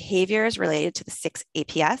report on behaviors related to the 6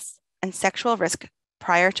 APS and sexual risk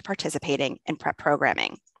prior to participating in PrEP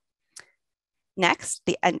programming. Next,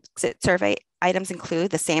 the exit survey items include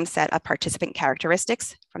the same set of participant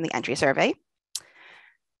characteristics from the entry survey.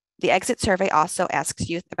 The exit survey also asks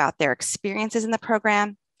youth about their experiences in the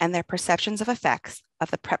program and their perceptions of effects of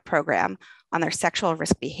the PrEP program on their sexual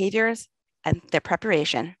risk behaviors and their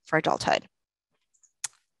preparation for adulthood.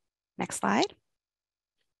 Next slide.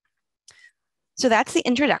 So that's the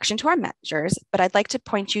introduction to our measures, but I'd like to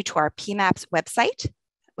point you to our PMAPS website,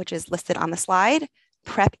 which is listed on the slide,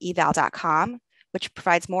 prepeval.com, which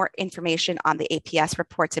provides more information on the APS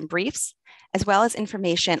reports and briefs, as well as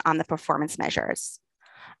information on the performance measures.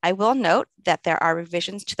 I will note that there are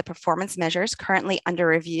revisions to the performance measures currently under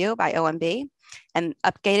review by OMB, and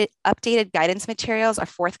updated guidance materials are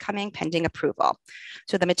forthcoming pending approval.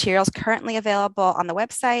 So the materials currently available on the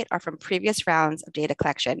website are from previous rounds of data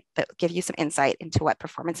collection that give you some insight into what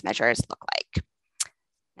performance measures look like.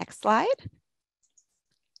 Next slide.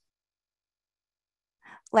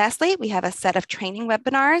 Lastly, we have a set of training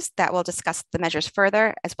webinars that will discuss the measures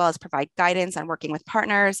further, as well as provide guidance on working with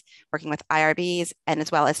partners, working with IRBs, and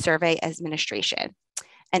as well as survey administration.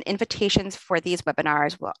 And invitations for these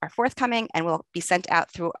webinars are forthcoming and will be sent out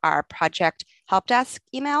through our project help desk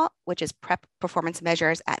email, which is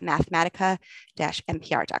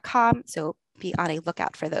prepperformancemeasures@mathematica-mpr.com. So be on a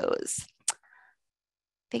lookout for those.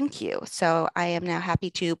 Thank you. So I am now happy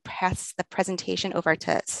to pass the presentation over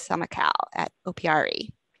to Selma Cal at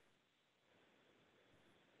OPRE.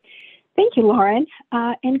 Thank you, Lauren,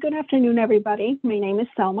 and good afternoon, everybody. My name is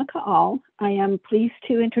Selma Kaal. I am pleased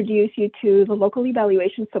to introduce you to the local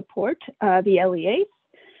evaluation support, the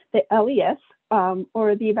LES,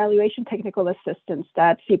 or the evaluation technical assistance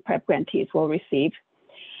that CPREP grantees will receive.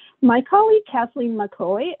 My colleague, Kathleen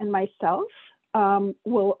McCoy, and myself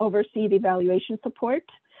will oversee the evaluation support.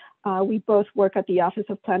 We both work at the Office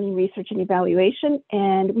of Planning, Research, and Evaluation,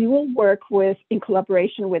 and we will work in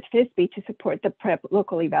collaboration with FYSB to support the PrEP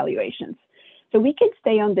local evaluations. So we can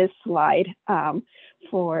stay on this slide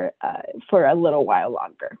for a little while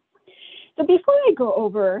longer. So before I go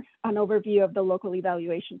over an overview of the local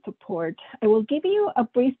evaluation support, I will give you a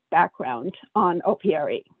brief background on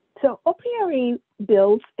OPRE. So OPRE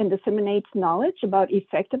builds and disseminates knowledge about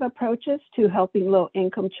effective approaches to helping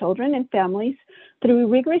low-income children and families through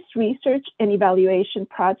rigorous research and evaluation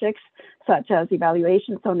projects, such as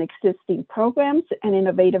evaluations on existing programs and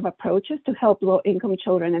innovative approaches to help low-income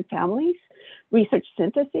children and families, research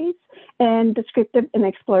syntheses, and descriptive and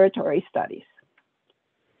exploratory studies.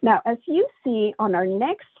 Now, as you see on our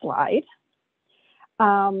next slide,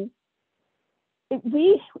 let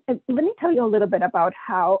me tell you a little bit about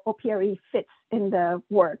how OPRE fits in the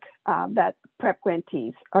work that PrEP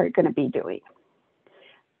grantees are going to be doing.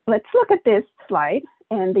 Let's look at this slide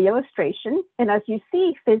and the illustration. And as you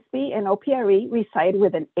see, FYSB and OPRE reside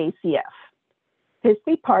within ACF.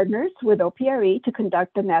 FYSB partners with OPRE to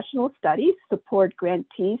conduct the national studies, support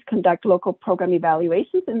grantees, conduct local program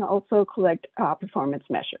evaluations, and also collect performance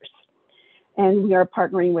measures. And we are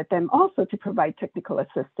partnering with them also to provide technical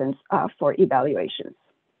assistance for evaluations.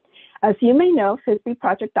 As you may know, FYSB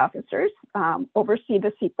project officers oversee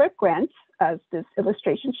the CPREP grants, as this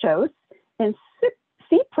illustration shows, and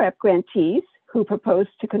CPREP grantees who propose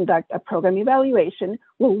to conduct a program evaluation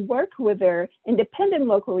will work with their independent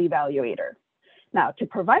local evaluator. Now, to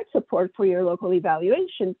provide support for your local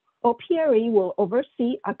evaluation, OPRE will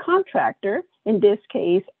oversee a contractor, in this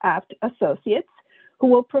case, APT Associates, who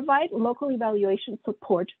will provide local evaluation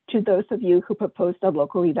support to those of you who proposed a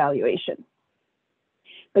local evaluation.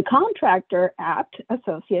 The contractor, APT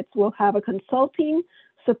Associates, will have a consulting,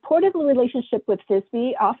 supportive relationship with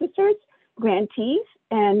FYSB officers, grantees,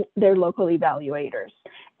 and their local evaluators.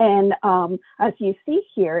 And as you see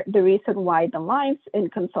here, the reason why the lines in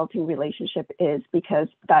consulting relationship is because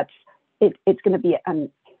it's going to be a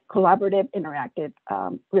collaborative, interactive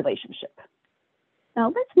relationship. Now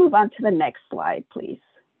let's move on to the next slide, please.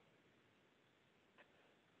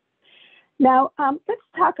 Now, let's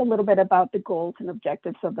talk a little bit about the goals and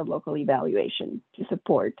objectives of the local evaluation to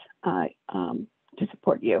support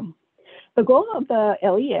you. The goal of the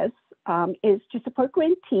LES is to support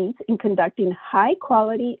grantees in conducting high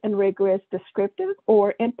quality and rigorous descriptive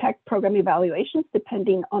or impact program evaluations,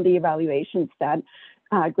 depending on the evaluations that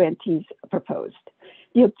grantees proposed.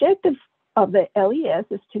 The objective of the LES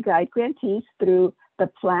is to guide grantees through the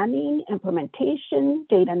planning, implementation,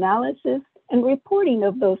 data analysis, and reporting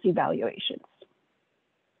of those evaluations.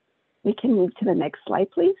 We can move to the next slide,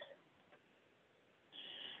 please.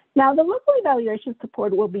 Now, the local evaluation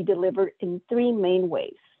support will be delivered in three main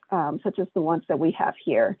ways, such as the ones that we have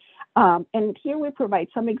here. And here we provide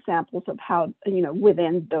some examples of how,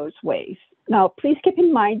 within those ways. Now, please keep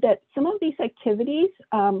in mind that some of these activities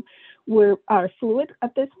are fluid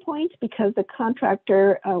at this point because the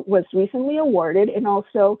contractor was recently awarded, and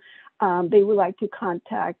also they would like to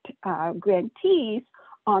contact grantees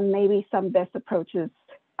on maybe some best approaches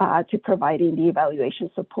to providing the evaluation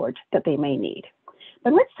support that they may need.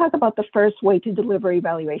 But let's talk about the first way to deliver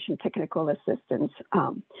evaluation technical assistance.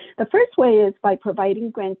 The first way is by providing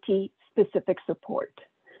grantee specific support.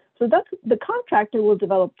 So the contractor will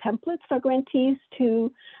develop templates for grantees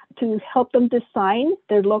to help them design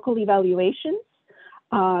their local evaluations.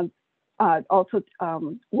 Also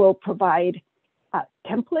will provide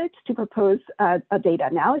templates to propose a data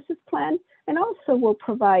analysis plan, and also will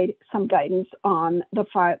provide some guidance on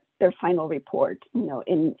their final report,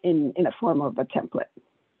 in a form of a template.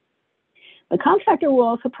 The contractor will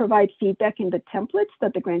also provide feedback in the templates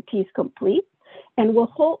that the grantees complete, and will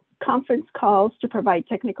hold conference calls to provide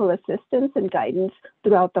technical assistance and guidance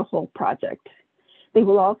throughout the whole project. They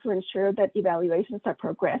will also ensure that evaluations are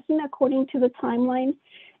progressing according to the timeline,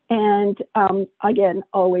 and again,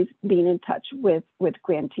 always being in touch with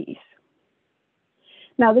grantees.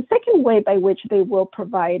 Now, the second way by which they will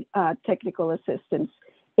provide technical assistance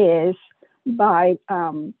is by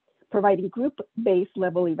providing group-based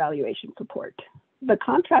level evaluation support. The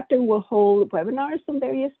contractor will hold webinars on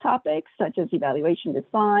various topics, such as evaluation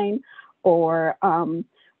design, or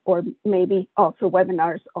maybe also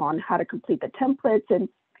webinars on how to complete the templates, and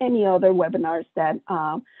any other webinars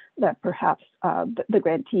that perhaps the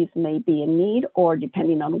grantees may be in need, or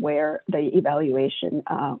depending on where the evaluation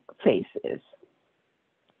phase is.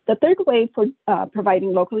 The third way for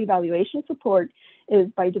providing local evaluation support is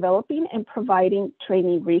by developing and providing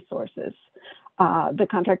training resources. The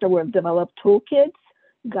contractor will develop toolkits,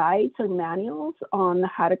 guides, or manuals on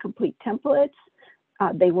how to complete templates.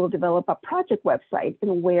 They will develop a project website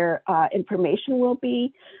where information will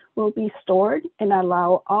be stored, and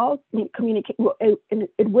allow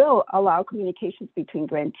it will allow communications between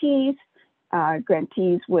grantees,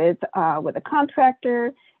 with a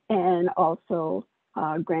contractor, and also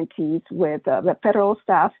grantees with the federal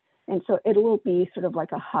staff. And so it will be sort of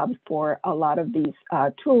like a hub for a lot of these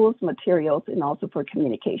tools, materials, and also for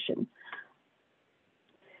communication.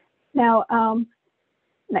 Now,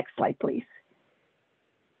 next slide, please.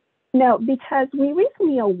 Now, because we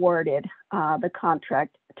recently awarded the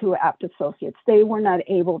contract to Apt Associates, they were not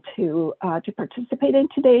able to participate in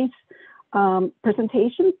today's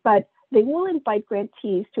presentation, but they will invite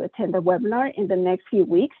grantees to attend a webinar in the next few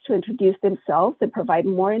weeks to introduce themselves and provide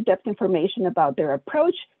more in-depth information about their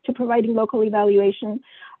approach to providing local evaluation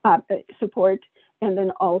support, and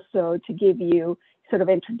then also to give you, sort of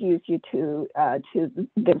introduce you to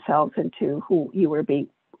themselves and to who you will be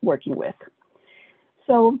working with.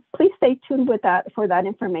 So please stay tuned with that for that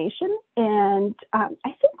information. And I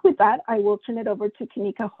think with that, I will turn it over to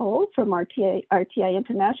Kanika Hall from RTI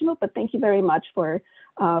International, but thank you very much for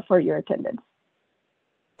your attendance.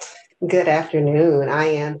 Good afternoon. I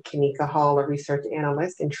am Kanika Hall, a research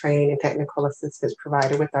analyst and training and technical assistance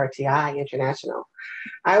provider with RTI International.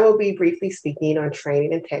 I will be briefly speaking on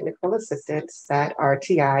training and technical assistance that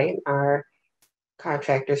RTI and our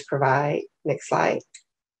contractors provide. Next slide.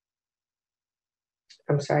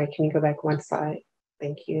 I'm sorry, can you go back one slide?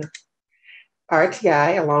 Thank you.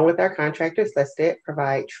 RTI, along with our contractors listed,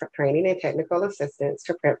 provide training and technical assistance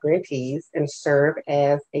to prep grantees and serve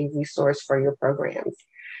as a resource for your programs.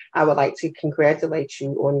 I would like to congratulate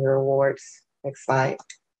you on your awards. Next slide.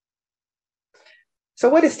 So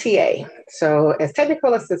what is TA? So as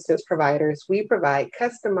technical assistance providers, we provide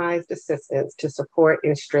customized assistance to support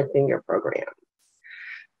and strengthen your program.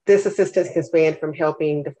 This assistance can span from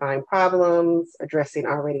helping define problems, addressing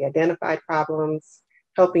already identified problems,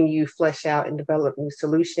 helping you flesh out and develop new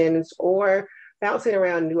solutions, or bouncing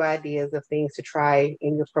around new ideas of things to try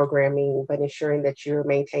in your programming, but ensuring that you're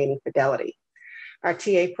maintaining fidelity. Our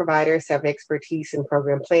TA providers have expertise in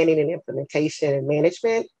program planning and implementation and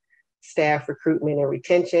management, staff recruitment and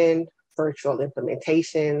retention, virtual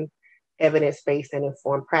implementation, evidence-based and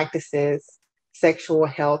informed practices, sexual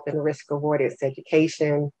health and risk avoidance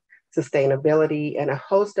education, sustainability, and a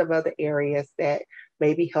host of other areas that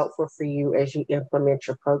may be helpful for you as you implement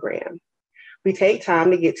your program. We take time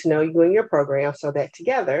to get to know you and your program so that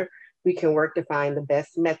together we can work to find the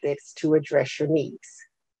best methods to address your needs.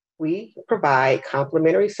 We provide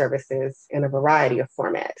complimentary services in a variety of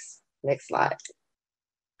formats. Next slide.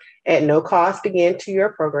 At no cost again to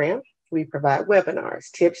your program, we provide webinars,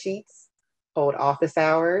 tip sheets, hold office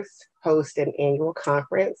hours, host an annual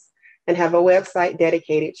conference, and have a website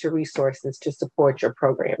dedicated to resources to support your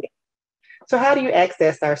programming. So how do you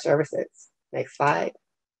access our services? Next slide.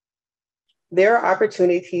 There are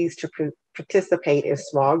opportunities to participate in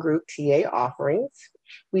small group TA offerings.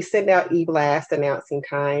 We send out e-blasts announcing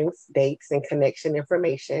times, dates, and connection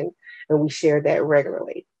information, and we share that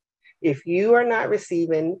regularly. If you are not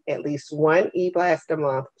receiving at least one e-blast a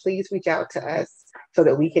month, please reach out to us so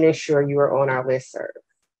that we can ensure you are on our listserv.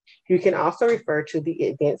 You can also refer to the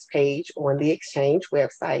events page on the Exchange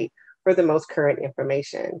website for the most current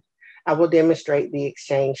information. I will demonstrate the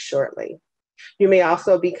Exchange shortly. You may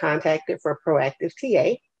also be contacted for proactive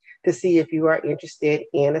TA to see if you are interested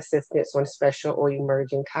in assistance on special or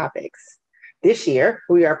emerging topics. This year,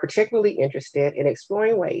 we are particularly interested in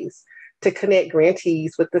exploring ways to connect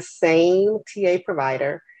grantees with the same TA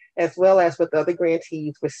provider, as well as with other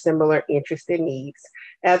grantees with similar interests and needs,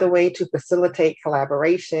 as a way to facilitate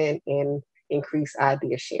collaboration and increase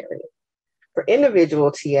idea sharing. For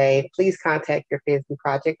individual TA, please contact your FYSB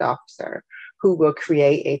project officer, who will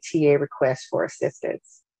create a TA request for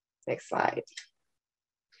assistance. Next slide.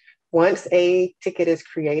 Once a ticket is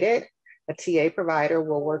created, a TA provider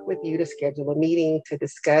will work with you to schedule a meeting to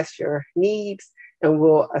discuss your needs and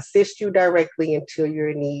will assist you directly until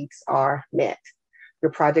your needs are met.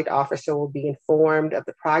 Your project officer will be informed of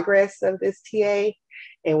the progress of this TA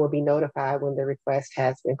and will be notified when the request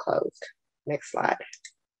has been closed. Next slide.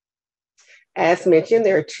 As mentioned,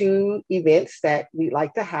 there are two events that we'd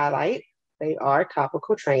like to highlight. They are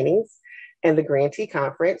topical trainings and the Grantee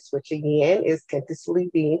Conference, which again is tentatively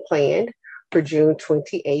being planned for June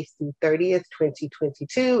 28th through 30th,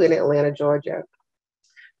 2022 in Atlanta, Georgia.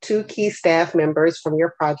 2 key staff members from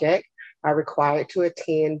your project are required to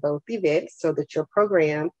attend both events so that your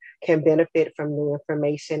program can benefit from the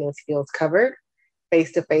information and skills covered,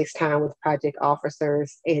 face-to-face time with project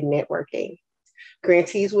officers, and networking.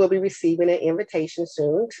 Grantees will be receiving an invitation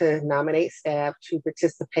soon to nominate staff to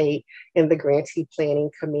participate in the Grantee Planning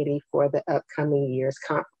Committee for the upcoming year's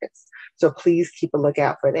conference. So please keep a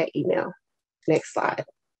lookout for that email. Next slide.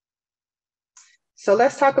 So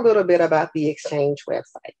let's talk a little bit about the Exchange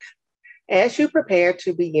website. As you prepare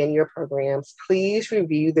to begin your programs, please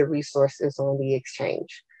review the resources on the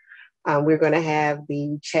Exchange. We're going to have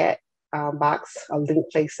the chat box, a link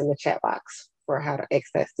placed in the chat box for how to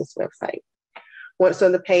access this website. Once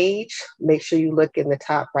on the page, make sure you look in the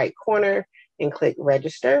top right corner and click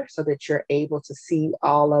register so that you're able to see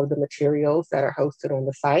all of the materials that are hosted on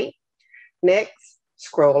the site. Next,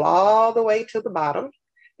 scroll all the way to the bottom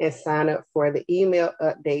and sign up for the email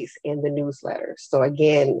updates and the newsletters. So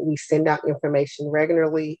again, we send out information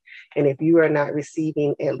regularly, and if you are not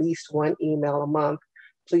receiving at least one email a month,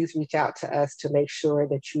 please reach out to us to make sure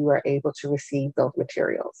that you are able to receive those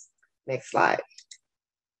materials. Next slide.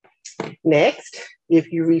 Next,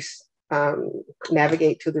 if you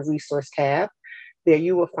navigate to the resource tab, there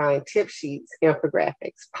you will find tip sheets,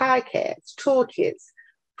 infographics, podcasts, toolkits,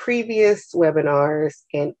 previous webinars,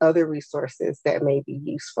 and other resources that may be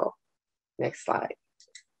useful. Next slide.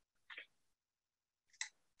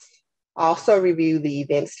 Also review the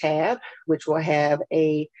events tab, which will have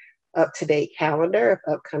a up-to-date calendar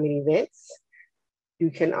of upcoming events. You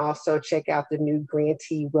can also check out the new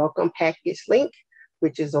Grantee Welcome Package link,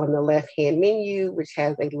 which is on the left-hand menu, which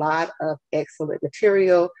has a lot of excellent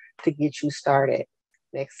material to get you started.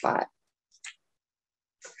 Next slide.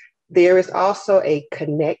 There is also a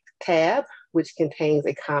Connect tab, which contains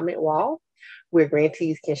a comment wall where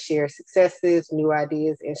grantees can share successes, new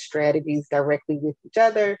ideas, and strategies directly with each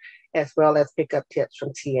other, as well as pick up tips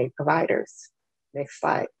from TA providers. Next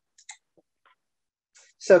slide.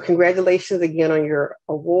 So congratulations again on your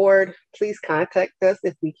award. Please contact us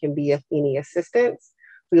if we can be of any assistance.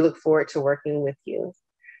 We look forward to working with you.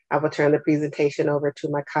 I will turn the presentation over to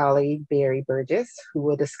my colleague, Barry Burgess, who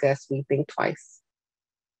will discuss We Think Twice.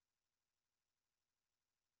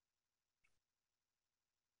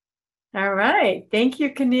 All right, thank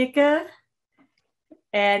you, Kanika.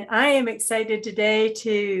 And I am excited today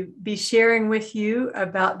to be sharing with you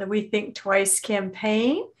about the We Think Twice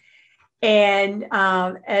campaign. And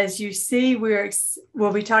as you see,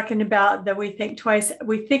 we'll be talking about the We Think Twice.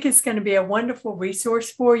 We think it's going to be a wonderful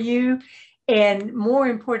resource for you. And more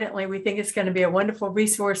importantly, we think it's going to be a wonderful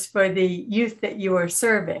resource for the youth that you are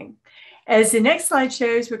serving. As the next slide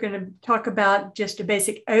shows, we're going to talk about just a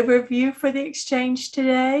basic overview for the Exchange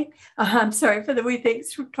today. For the We Think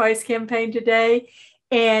Twice campaign today.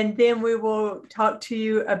 And then we will talk to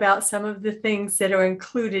you about some of the things that are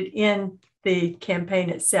included in the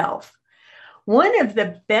campaign itself. One of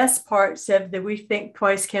the best parts of the We Think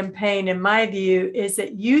Twice campaign, in my view, is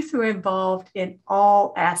that youth are involved in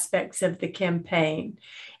all aspects of the campaign.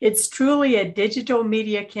 It's truly a digital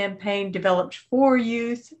media campaign developed for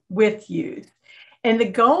youth, with youth. And the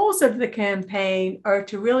goals of the campaign are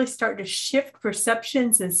to really start to shift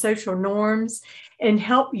perceptions and social norms and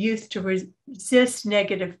help youth to resist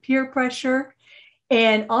negative peer pressure,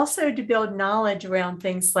 and also to build knowledge around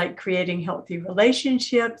things like creating healthy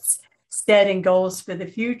relationships, setting goals for the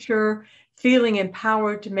future, feeling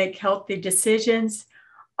empowered to make healthy decisions.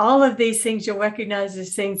 All of these things you'll recognize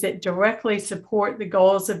as things that directly support the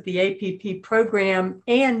goals of the APP program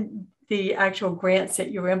and the actual grants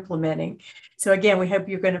that you're implementing. So again, we hope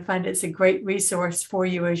you're going to find it's a great resource for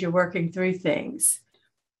you as you're working through things.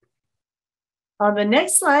 On the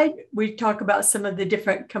next slide, we talk about some of the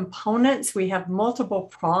different components. We have multiple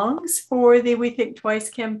prongs for the We Think Twice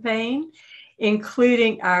campaign,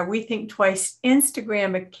 including our We Think Twice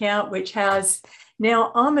Instagram account, which has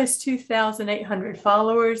now almost 2,800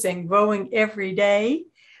 followers and growing every day.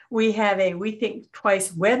 We have a We Think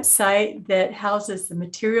Twice website that houses the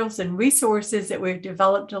materials and resources that we've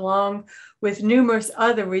developed, along with numerous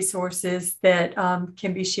other resources that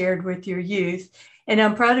can be shared with your youth. And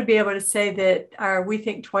I'm proud to be able to say that our We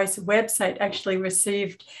Think Twice website actually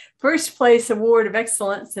received first place award of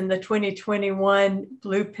excellence in the 2021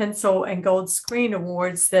 Blue Pencil and Gold Screen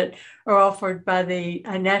Awards that are offered by the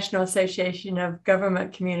National Association of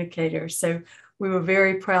Government Communicators. So we were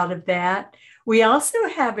very proud of that. We also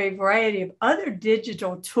have a variety of other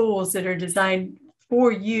digital tools that are designed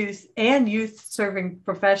for youth and youth-serving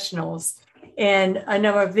professionals. And a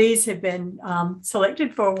number of these have been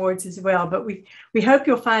selected for awards as well, but we hope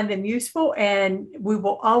you'll find them useful, and we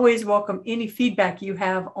will always welcome any feedback you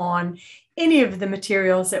have on any of the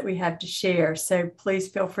materials that we have to share. So please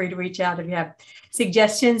feel free to reach out if you have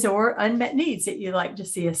suggestions or unmet needs that you'd like to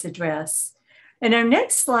see us address. In our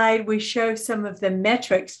next slide, we show some of the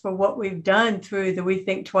metrics for what we've done through the We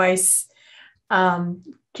Think Twice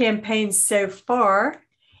campaign so far.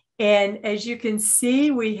 And as you can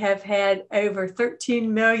see, we have had over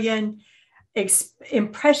 13 million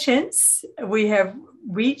impressions. We have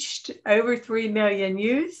reached over 3 million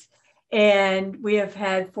youth, and we have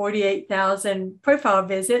had 48,000 profile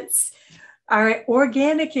visits. Our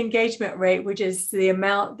organic engagement rate, which is the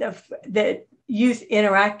amount of that youth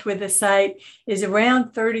interact with the site, is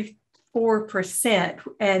around 34%,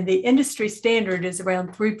 and the industry standard is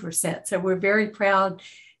around 3%. So we're very proud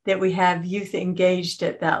that we have youth engaged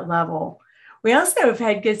at that level. We also have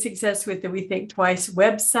had good success with the We Think Twice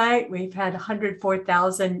website. We've had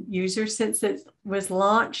 104,000 users since it was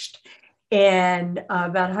launched, and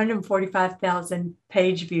about 145,000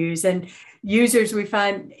 page views. And users, we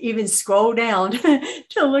find, even scroll down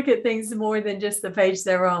to look at things more than just the page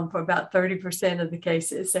they're on for about 30% of the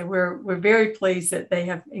cases. So we're very pleased that they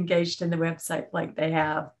have engaged in the website like they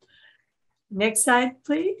have. Next slide,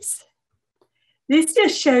 please. This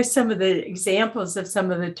just shows some of the examples of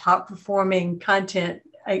some of the top performing content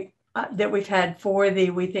that we've had for the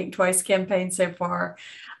We Think Twice campaign so far.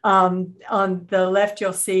 On the left,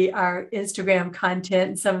 you'll see our Instagram content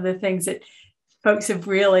and some of the things that folks have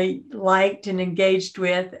really liked and engaged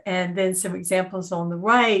with, and then some examples on the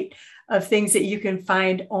right of things that you can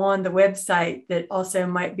find on the website that also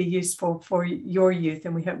might be useful for your youth,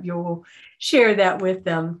 and we hope you'll share that with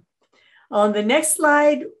them. On the next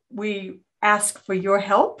slide, we ask for your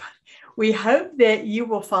help. We hope that you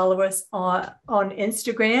will follow us on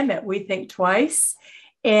Instagram at We Think Twice.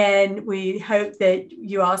 And we hope that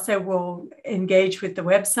you also will engage with the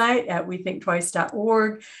website at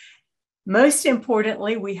wethinktwice.org. Most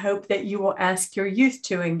importantly, we hope that you will ask your youth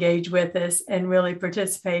to engage with us and really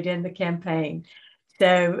participate in the campaign.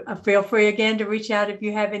 So feel free again to reach out if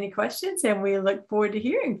you have any questions, and we look forward to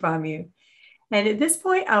hearing from you. And at this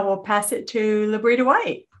point, I will pass it to Labrita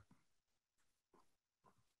White.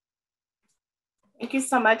 Thank you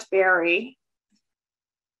so much, Barry.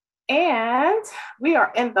 And we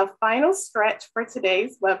are in the final stretch for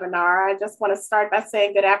today's webinar. I just want to start by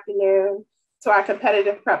saying good afternoon to our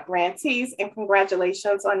competitive prep grantees, and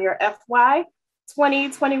congratulations on your FY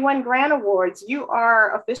 2021 grant awards. You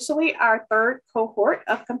are officially our third cohort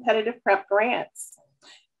of competitive prep grants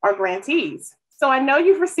or grantees. So I know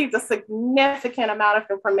you've received a significant amount of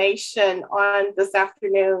information on this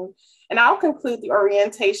afternoon, and I'll conclude the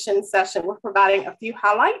orientation session with providing a few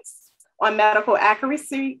highlights on medical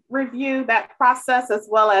accuracy review, that process, as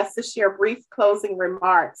well as to share brief closing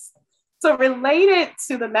remarks. So related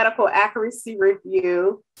to the medical accuracy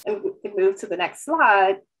review, and we can move to the next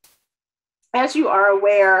slide, as you are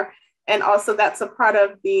aware, and also that's a part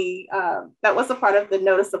of the, that was a part of the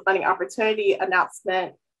Notice of Funding Opportunity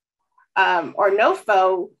announcement, or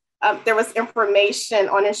NOFO, there was information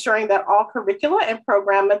on ensuring that all curricula and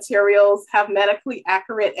program materials have medically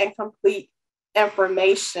accurate and complete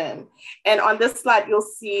information. And on this slide, you'll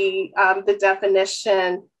see the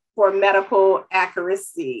definition for medical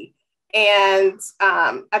accuracy. And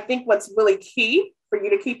I think what's really key for you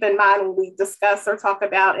to keep in mind when we discuss or talk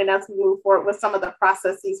about, and as we move forward with some of the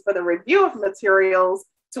processes for the review of materials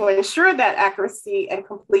to ensure that accuracy and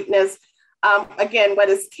completeness, again, what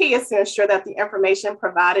is key is to ensure that the information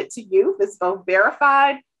provided to you is both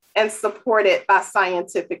verified and supported by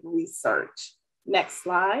scientific research. Next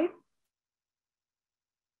slide.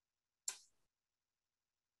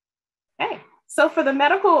 Okay, so for the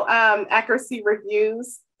medical accuracy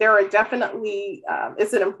reviews, there are definitely,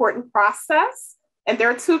 it's an important process. And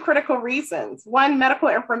there are two critical reasons. One, medical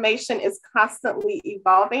information is constantly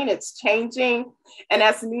evolving, it's changing. And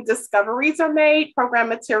as new discoveries are made, program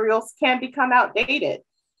materials can become outdated.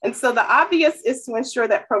 And so the obvious is to ensure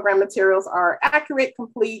that program materials are accurate,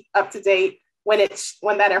 complete, up to date when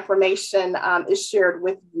that information is shared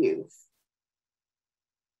with youth.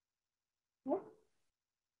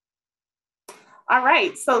 All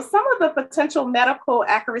right, so some of the potential medical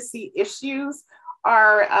accuracy issues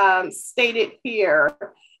are stated here.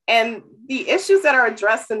 And the issues that are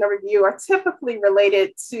addressed in the review are typically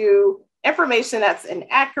related to information that's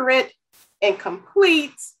inaccurate,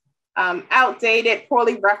 incomplete, outdated,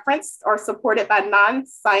 poorly referenced, or supported by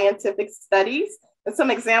non-scientific studies. And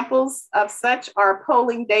some examples of such are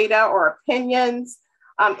polling data or opinions,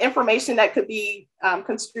 information that could be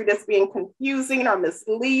construed as being confusing or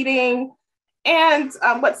misleading. And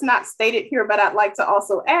what's not stated here, but I'd like to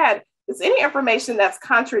also add, is any information that's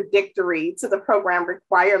contradictory to the program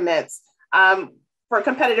requirements. For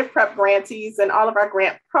competitive prep grantees and all of our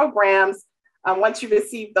grant programs, once you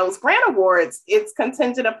receive those grant awards, it's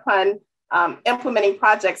contingent upon implementing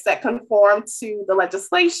projects that conform to the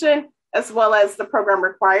legislation, as well as the program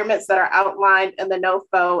requirements that are outlined in the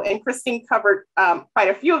NOFO. And Christine covered quite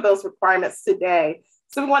a few of those requirements today.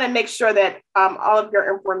 So we want to make sure that all of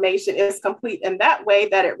your information is complete in that way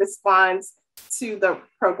that it responds to the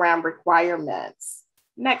program requirements.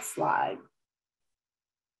 Next slide.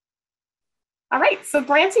 All right, so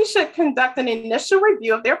grantees should conduct an initial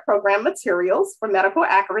review of their program materials for medical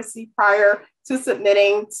accuracy prior to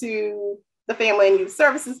submitting to the Family and Youth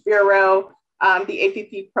Services Bureau, the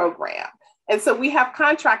APP program. And so we have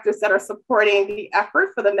contractors that are supporting the effort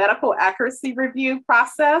for the medical accuracy review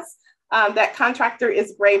process. That contractor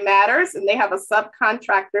is Gray Matters, and they have a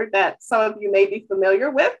subcontractor that some of you may be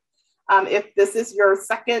familiar with. If this is your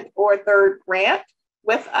second or third grant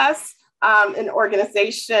with us, an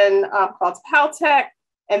organization called Paltech,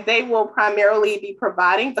 and they will primarily be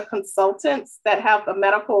providing the consultants that have a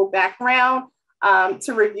medical background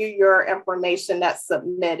to review your information that's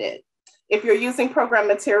submitted. If you're using program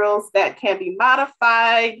materials that can be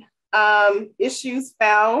modified, issues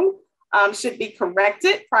found should be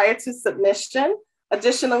corrected prior to submission.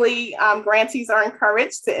 Additionally, grantees are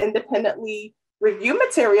encouraged to independently review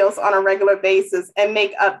materials on a regular basis and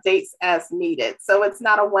make updates as needed. So it's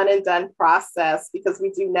not a one and done process, because we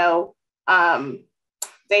do know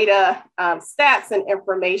data, stats, and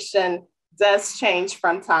information does change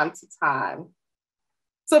from time to time.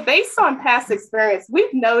 So based on past experience,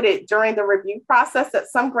 we've noted during the review process that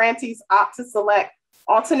some grantees opt to select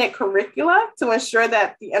alternate curricula to ensure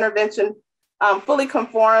that the intervention fully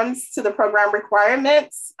conforms to the program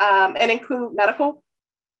requirements and include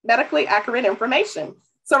medically accurate information.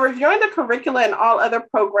 So reviewing the curricula and all other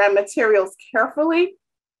program materials carefully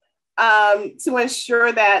to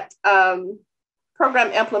ensure that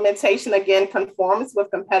program implementation, again, conforms with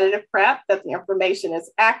competitive prep, that the information is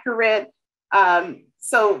accurate.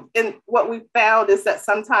 So what we found is that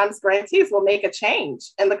sometimes grantees will make a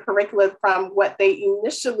change in the curricula from what they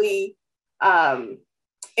initially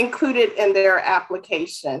included in their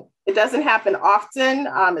application. It doesn't happen often.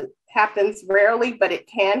 It happens rarely, but it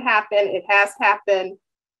can happen. It has happened.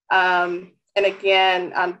 And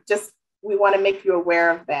again, we want to make you aware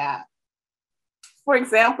of that. For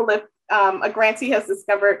example, if a grantee has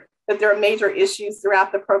discovered that there are major issues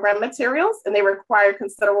throughout the program materials and they require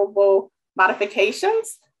considerable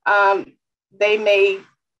modifications, they may,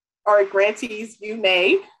 or grantees, you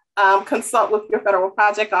may consult with your federal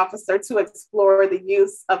project officer to explore the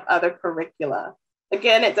use of other curricula.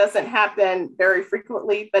 Again, it doesn't happen very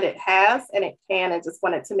frequently, but it has, and it can. I just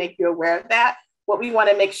wanted to make you aware of that. What we want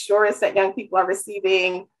to make sure is that young people are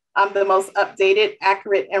receiving the most updated,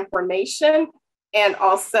 accurate information. And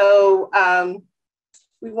also,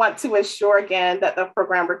 we want to ensure, again, that the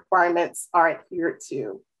program requirements are adhered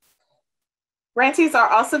to. Grantees are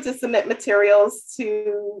also to submit materials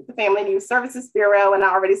to the Family and Youth Services Bureau, and I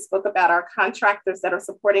already spoke about our contractors that are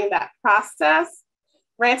supporting that process.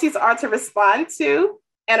 Grantees are to respond to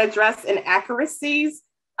and address inaccuracies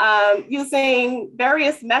using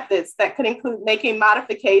various methods that could include making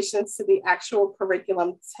modifications to the actual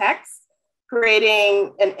curriculum text,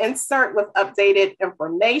 creating an insert with updated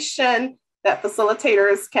information that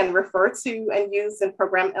facilitators can refer to and use in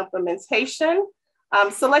program implementation,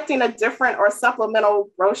 selecting a different or supplemental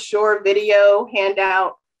brochure, video,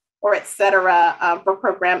 handout, or et cetera, for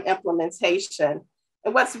program implementation.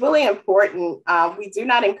 And what's really important, we do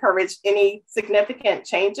not encourage any significant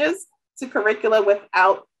changes to curricula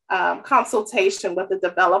without consultation with the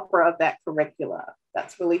developer of that curricula.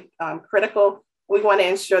 That's really critical. We want to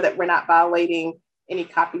ensure that we're not violating any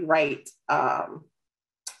copyright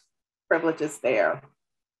privileges there.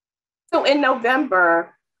 So in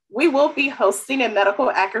November, we will be hosting a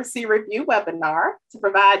medical accuracy review webinar to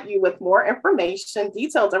provide you with more information,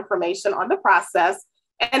 detailed information on the process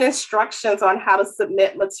and instructions on how to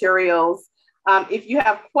submit materials. If you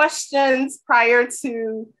have questions prior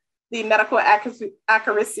to the medical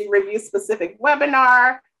accuracy review specific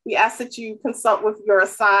webinar, we ask that you consult with your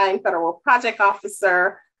assigned federal project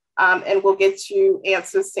officer, and we'll get you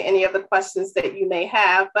answers to any of the questions that you may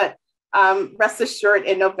have. But rest assured,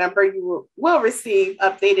 in November, you will receive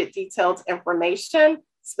updated detailed information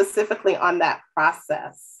specifically on that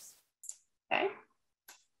process. Okay.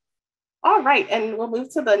 All right, and we'll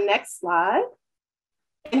move to the next slide.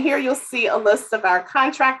 And here you'll see a list of our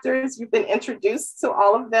contractors. You've been introduced to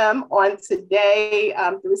all of them on today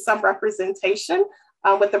through some representation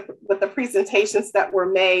with the presentations that were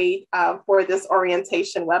made for this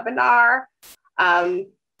orientation webinar.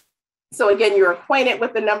 So again, you're acquainted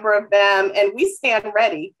with the number of them, and we stand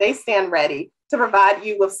ready, they stand ready to provide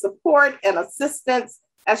you with support and assistance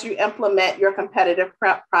as you implement your competitive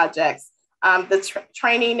prep projects. The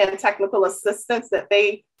training and technical assistance that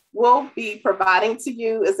they will be providing to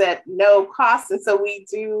you is at no cost. And so we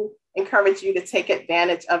do encourage you to take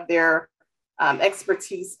advantage of their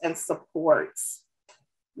expertise and support.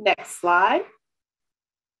 Next slide.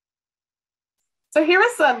 So here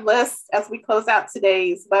is a list as we close out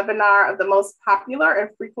today's webinar of the most popular and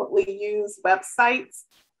frequently used websites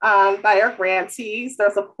by our grantees.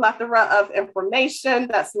 There's a plethora of information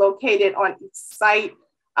that's located on each site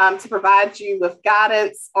to provide you with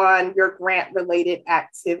guidance on your grant-related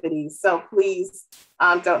activities. So please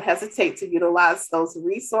don't hesitate to utilize those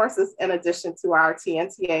resources in addition to our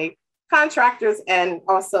TNTA contractors and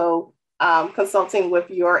also consulting with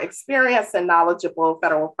your experienced and knowledgeable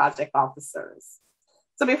federal project officers.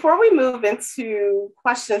 So before we move into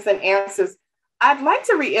questions and answers, I'd like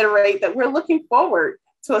to reiterate that we're looking forward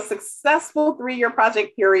to a successful 3-year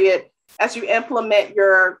project period as you implement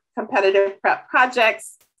your competitive prep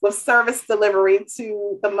projects with service delivery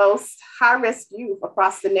to the most high-risk youth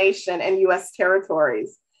across the nation and U.S.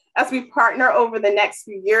 territories. As we partner over the next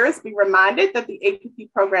few years, be reminded that the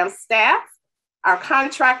APP program staff, our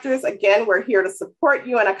contractors, again, we're here to support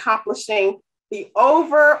you in accomplishing the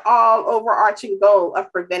overarching goal of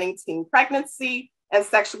preventing teen pregnancy and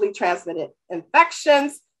sexually transmitted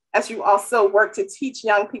infections, as you also work to teach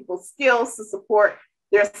young people skills to support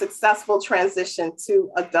their successful transition to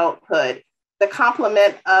adulthood. The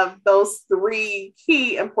complement of those 3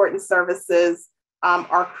 key important services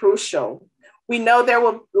are crucial. We know there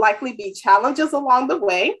will likely be challenges along the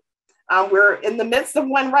way. We're in the midst of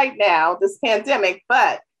one right now, this pandemic,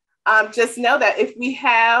 but just know that if we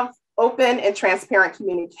have open and transparent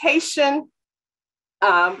communication,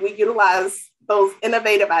 we utilize those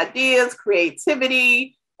innovative ideas,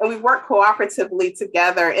 creativity, and we work cooperatively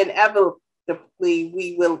together, inevitably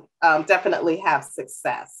we will definitely have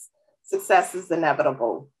success. Success is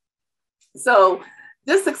inevitable. So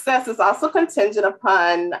this success is also contingent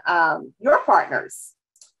upon your partners.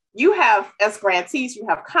 You have, as grantees, you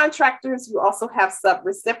have contractors, you also have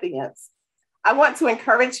sub-recipients. I want to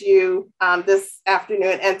encourage you this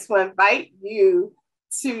afternoon and to invite you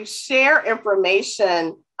to share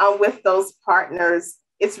information with those partners.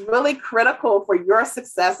 It's really critical for your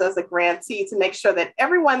success as a grantee to make sure that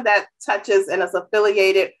everyone that touches and is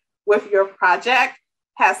affiliated with your project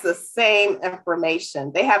has the same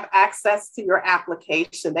information. They have access to your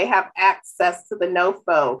application. They have access to the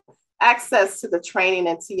NOFO, access to the training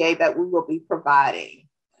and TA that we will be providing.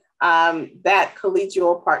 That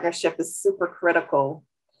collegial partnership is super critical.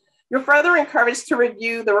 You're further encouraged to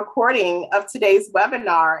review the recording of today's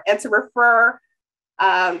webinar and to refer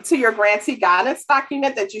to your grantee guidance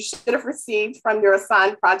document that you should have received from your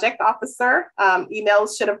assigned project officer.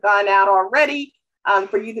 Emails should have gone out already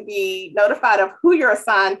for you to be notified of who your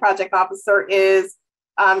assigned project officer is,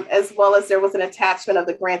 as well as there was an attachment of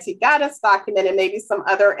the grantee guidance document and maybe some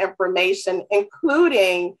other information,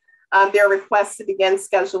 including their request to begin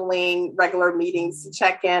scheduling regular meetings to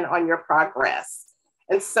check in on your progress.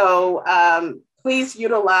 And so please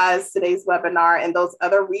utilize today's webinar and those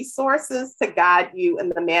other resources to guide you in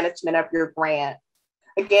the management of your grant.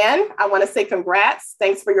 Again, I want to say congrats.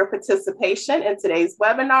 Thanks for your participation in today's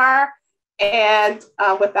webinar. And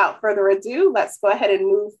without further ado, let's go ahead and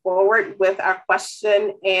move forward with our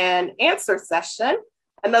question and answer session.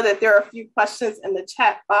 I know that there are a few questions in the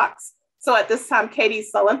chat box. So at this time, Katie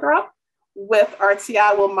Sullenthrope with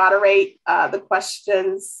RTI will moderate the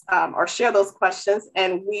questions or share those questions,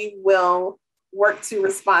 and we will work to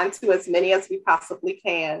respond to as many as we possibly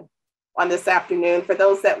can on this afternoon. For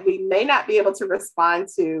those that we may not be able to respond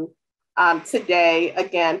to today,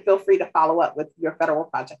 again, feel free to follow up with your federal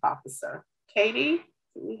project officer. Katie,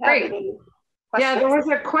 do we have any questions? Yeah, there was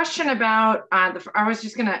a question about, I was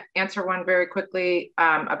just gonna answer one very quickly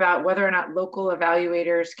about whether or not local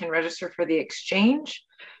evaluators can register for the exchange.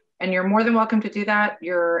 And you're more than welcome to do that.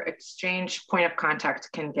 Your exchange point of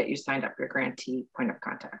contact can get you signed up, your grantee point of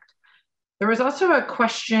contact. There was also a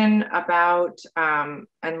question about, and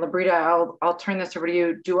Labrita, I'll turn this over to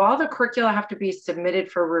you. Do all the curricula have to be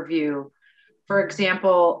submitted for review? For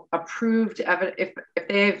example, if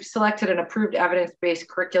they've selected an approved evidence-based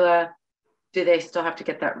curricula, do they still have to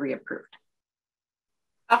get that reapproved?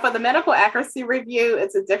 For the medical accuracy review,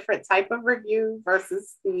 it's a different type of review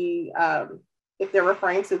versus the, if they're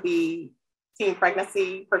referring to the teen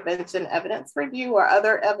pregnancy prevention evidence review or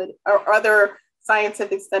other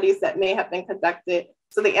scientific studies that may have been conducted.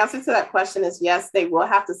 So the answer to that question is yes, they will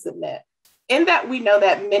have to submit. In that we know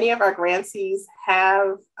that many of our grantees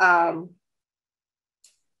have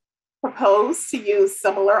proposed to use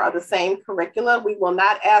similar or the same curricula. We will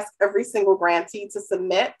not ask every single grantee to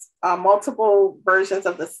submit multiple versions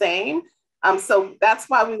of the same. So that's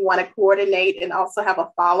why we want to coordinate and also have a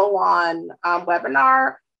follow-on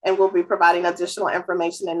webinar, and we'll be providing additional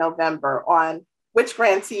information in November on which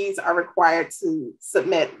grantees are required to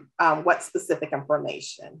submit what specific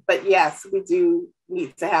information. But yes, we do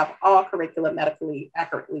need to have all curricula medically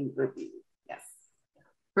accurately reviewed. Yes.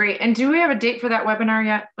 Great. And do we have a date for that webinar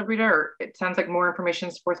yet, Labrita, or it sounds like more information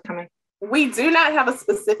is forthcoming? We do not have a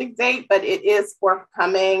specific date, but it is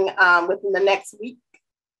forthcoming within the next week,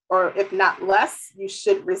 or if not less. You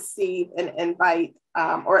should receive an invite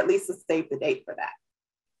or at least a save the date for that.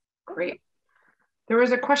 Great. There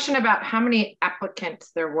was a question about how many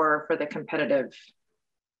applicants there were for the competitive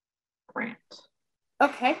grant.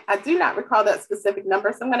 Okay, I do not recall that specific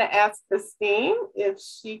number, so I'm going to ask Christine if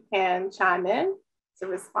she can chime in to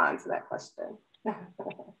respond to that question.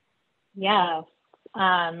 Yes,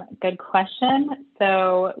 good question.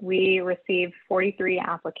 So we received 43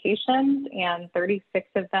 applications and 36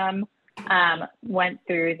 of them went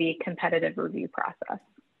through the competitive review process.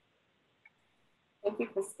 Thank you,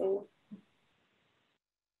 Christine.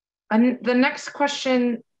 And the next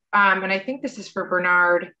question, and I think this is for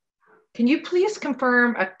Bernard, can you please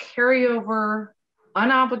confirm a carryover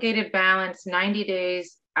unobligated balance 90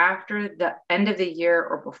 days after the end of the year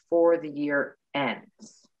or before the year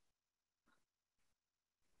ends?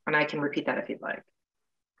 And I can repeat that if you'd like.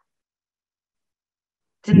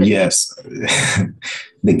 Yes,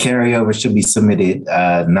 the carryover should be submitted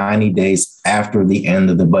 90 days after the end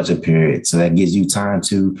of the budget period. So that gives you time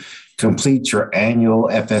to complete your annual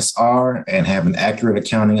FSR and have an accurate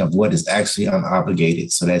accounting of what is actually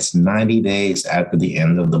unobligated. So that's 90 days after the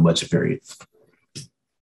end of the budget period.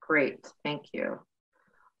 Great, thank you.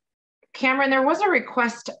 Cameron, there was a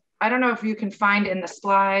request, I don't know if you can find in the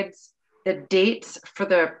slides, the dates for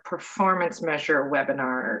the performance measure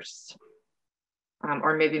webinars.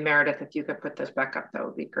 Or maybe Meredith, if you could put those back up, that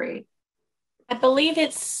would be great. I believe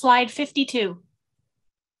it's slide 52.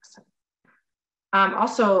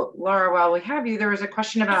 Also, Laura, while we have you, there was a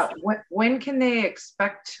question about when can they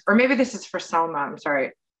expect, or maybe this is for Selma, I'm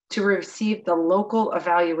sorry, to receive the local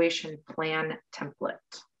evaluation plan template.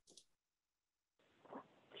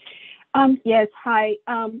 Yes, hi.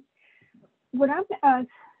 What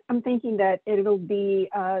I'm thinking that it will be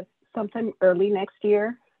sometime early next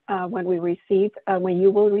year when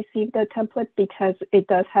you will receive the template, because it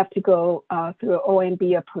does have to go through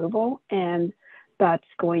OMB approval, and that's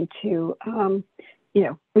going to,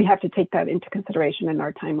 we have to take that into consideration in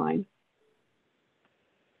our timeline.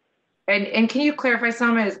 And can you clarify,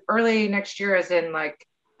 Selma, is early next year as in like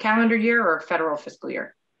calendar year or federal fiscal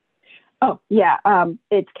year? Oh, yeah,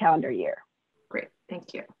 it's calendar year. Great,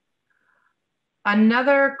 thank you.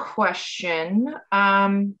 Another question,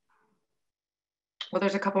 well,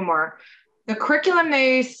 there's a couple more. The curriculum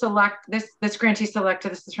they select, this grantee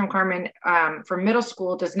selected, this is from Carmen, for middle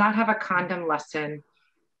school does not have a condom lesson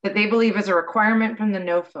that they believe is a requirement from the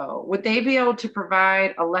NOFO. Would they be able to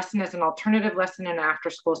provide a lesson as an alternative lesson in an after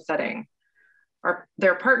school setting?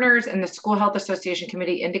 their partners and the School Health Association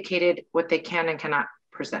Committee indicated what they can and cannot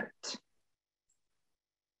present.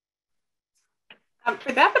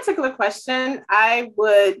 For that particular question, I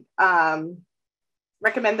would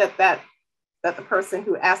recommend that the person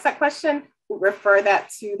who asked that question would refer that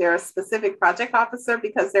to their specific project officer,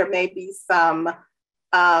 because there may be some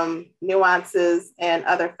nuances and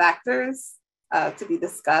other factors to be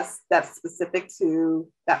discussed that's specific to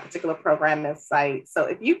that particular program and site. So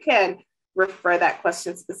if you can refer that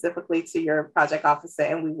question specifically to your project officer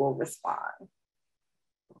and we will respond.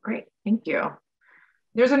 Great, thank you.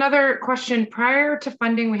 There's another question. Prior to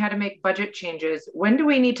funding, we had to make budget changes. When do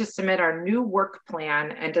we need to submit our new work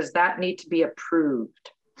plan, and does that need to be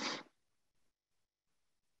approved?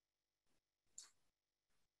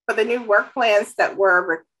 For the new work plans that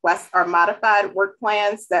were modified work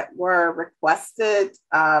plans that were requested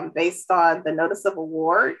based on the notice of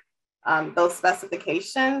award, those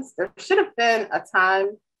specifications, there should have been a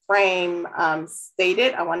time frame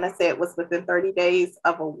stated. I want to say it was within 30 days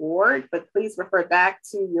of award, but please refer back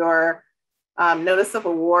to your notice of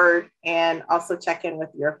award and also check in with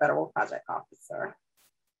your federal project officer.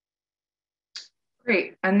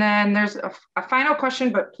 Great. And then there's a final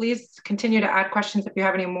question, but please continue to add questions if you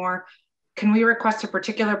have any more. Can we request a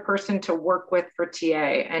particular person to work with for TA?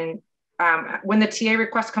 And when the TA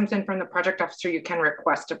request comes in from the project officer, you can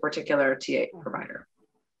request a particular TA provider.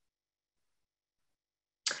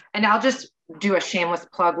 And I'll just do a shameless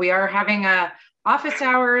plug. We are having office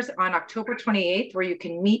hours on October 28th where you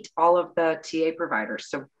can meet all of the TA providers.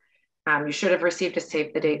 So you should have received a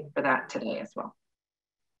save the date for that today as well.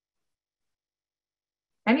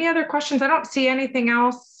 Any other questions? I don't see anything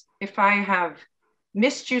else. If I have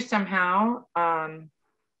missed you somehow, I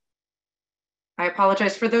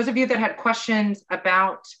apologize. For those of you that had questions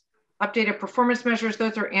about updated performance measures,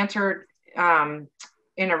 those are answered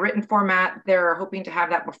in a written format. They're hoping to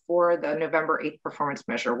have that before the November 8th performance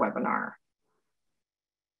measure webinar.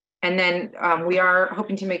 And then we are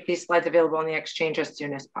hoping to make these slides available on the Exchange as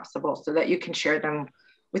soon as possible so that you can share them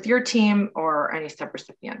with your team or any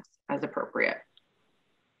subrecipients as appropriate.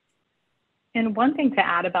 And one thing to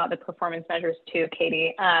add about the performance measures too,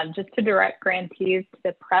 Katie, just to direct grantees to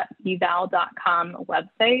the prepeval.com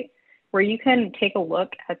website, where you can take a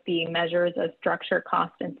look at the measures of structure,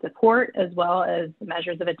 cost, and support, as well as the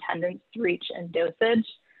measures of attendance, reach, and dosage,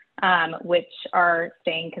 which are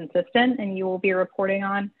staying consistent and you will be reporting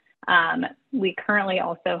on. We currently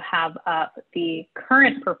also have up the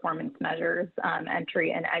current performance measures,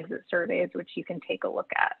 entry and exit surveys, which you can take a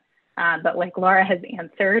look at. But like Laura has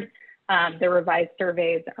answered, the revised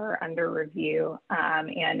surveys are under review,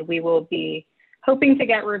 and we will be hoping to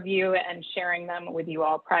get review and sharing them with you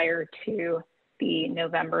all prior to the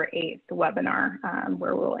November 8th webinar,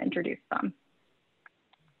 where we'll introduce them.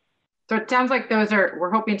 So it sounds like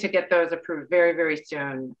we're hoping to get those approved very, very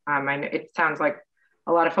soon. I know it sounds like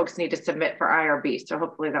a lot of folks need to submit for IRB, so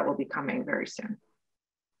hopefully that will be coming very soon.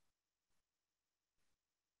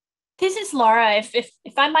 This is Laura.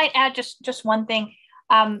 If I might add just one thing.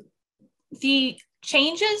 The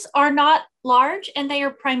changes are not large and they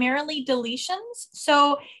are primarily deletions.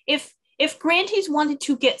 So if grantees wanted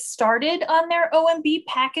to get started on their OMB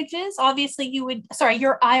packages, obviously you would, sorry,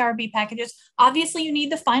 your IRB packages, obviously you need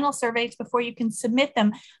the final surveys before you can submit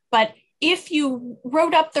them. But if you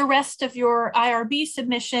wrote up the rest of your IRB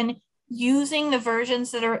submission using the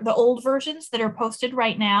versions that are the old versions that are posted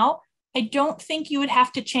right now, I don't think you would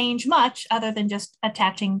have to change much other than just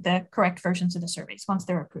attaching the correct versions of the surveys once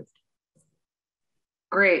they're approved.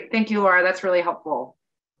 Great, thank you, Laura. That's really helpful.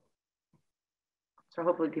 So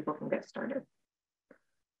hopefully people can get started.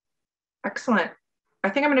 Excellent. I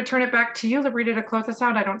think I'm going to turn it back to you, Librita, to close us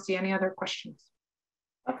out. I don't see any other questions.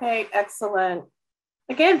 Okay, excellent.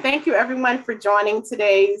 Again, thank you everyone for joining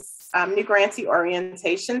today's new grantee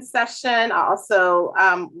orientation session. I also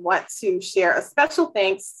want to share a special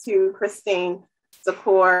thanks to Christine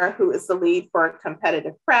Zakor, who is the lead for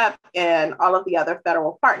competitive prep, and all of the other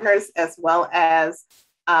federal partners, as well as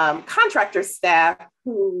contractor staff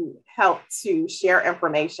who helped to share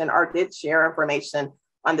information or did share information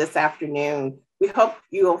on this afternoon. We hope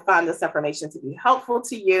you will find this information to be helpful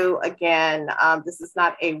to you. Again, this is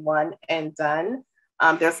not a one and done.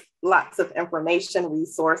 There's lots of information,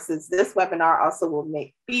 resources. This webinar also will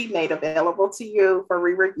be made available to you for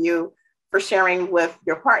re-review, for sharing with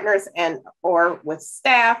your partners and or with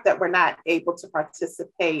staff that were not able to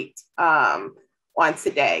participate on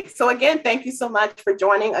today. So again, thank you so much for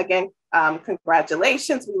joining. Again,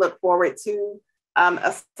 congratulations. We look forward to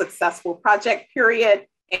a successful project period,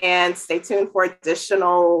 and stay tuned for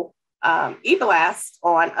additional e-blast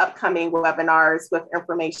on upcoming webinars with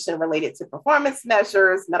information related to performance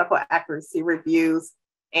measures, medical accuracy reviews,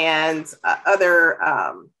 and other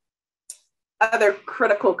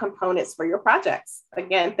critical components for your projects.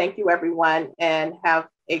 Again, thank you everyone and have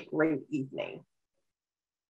a great evening.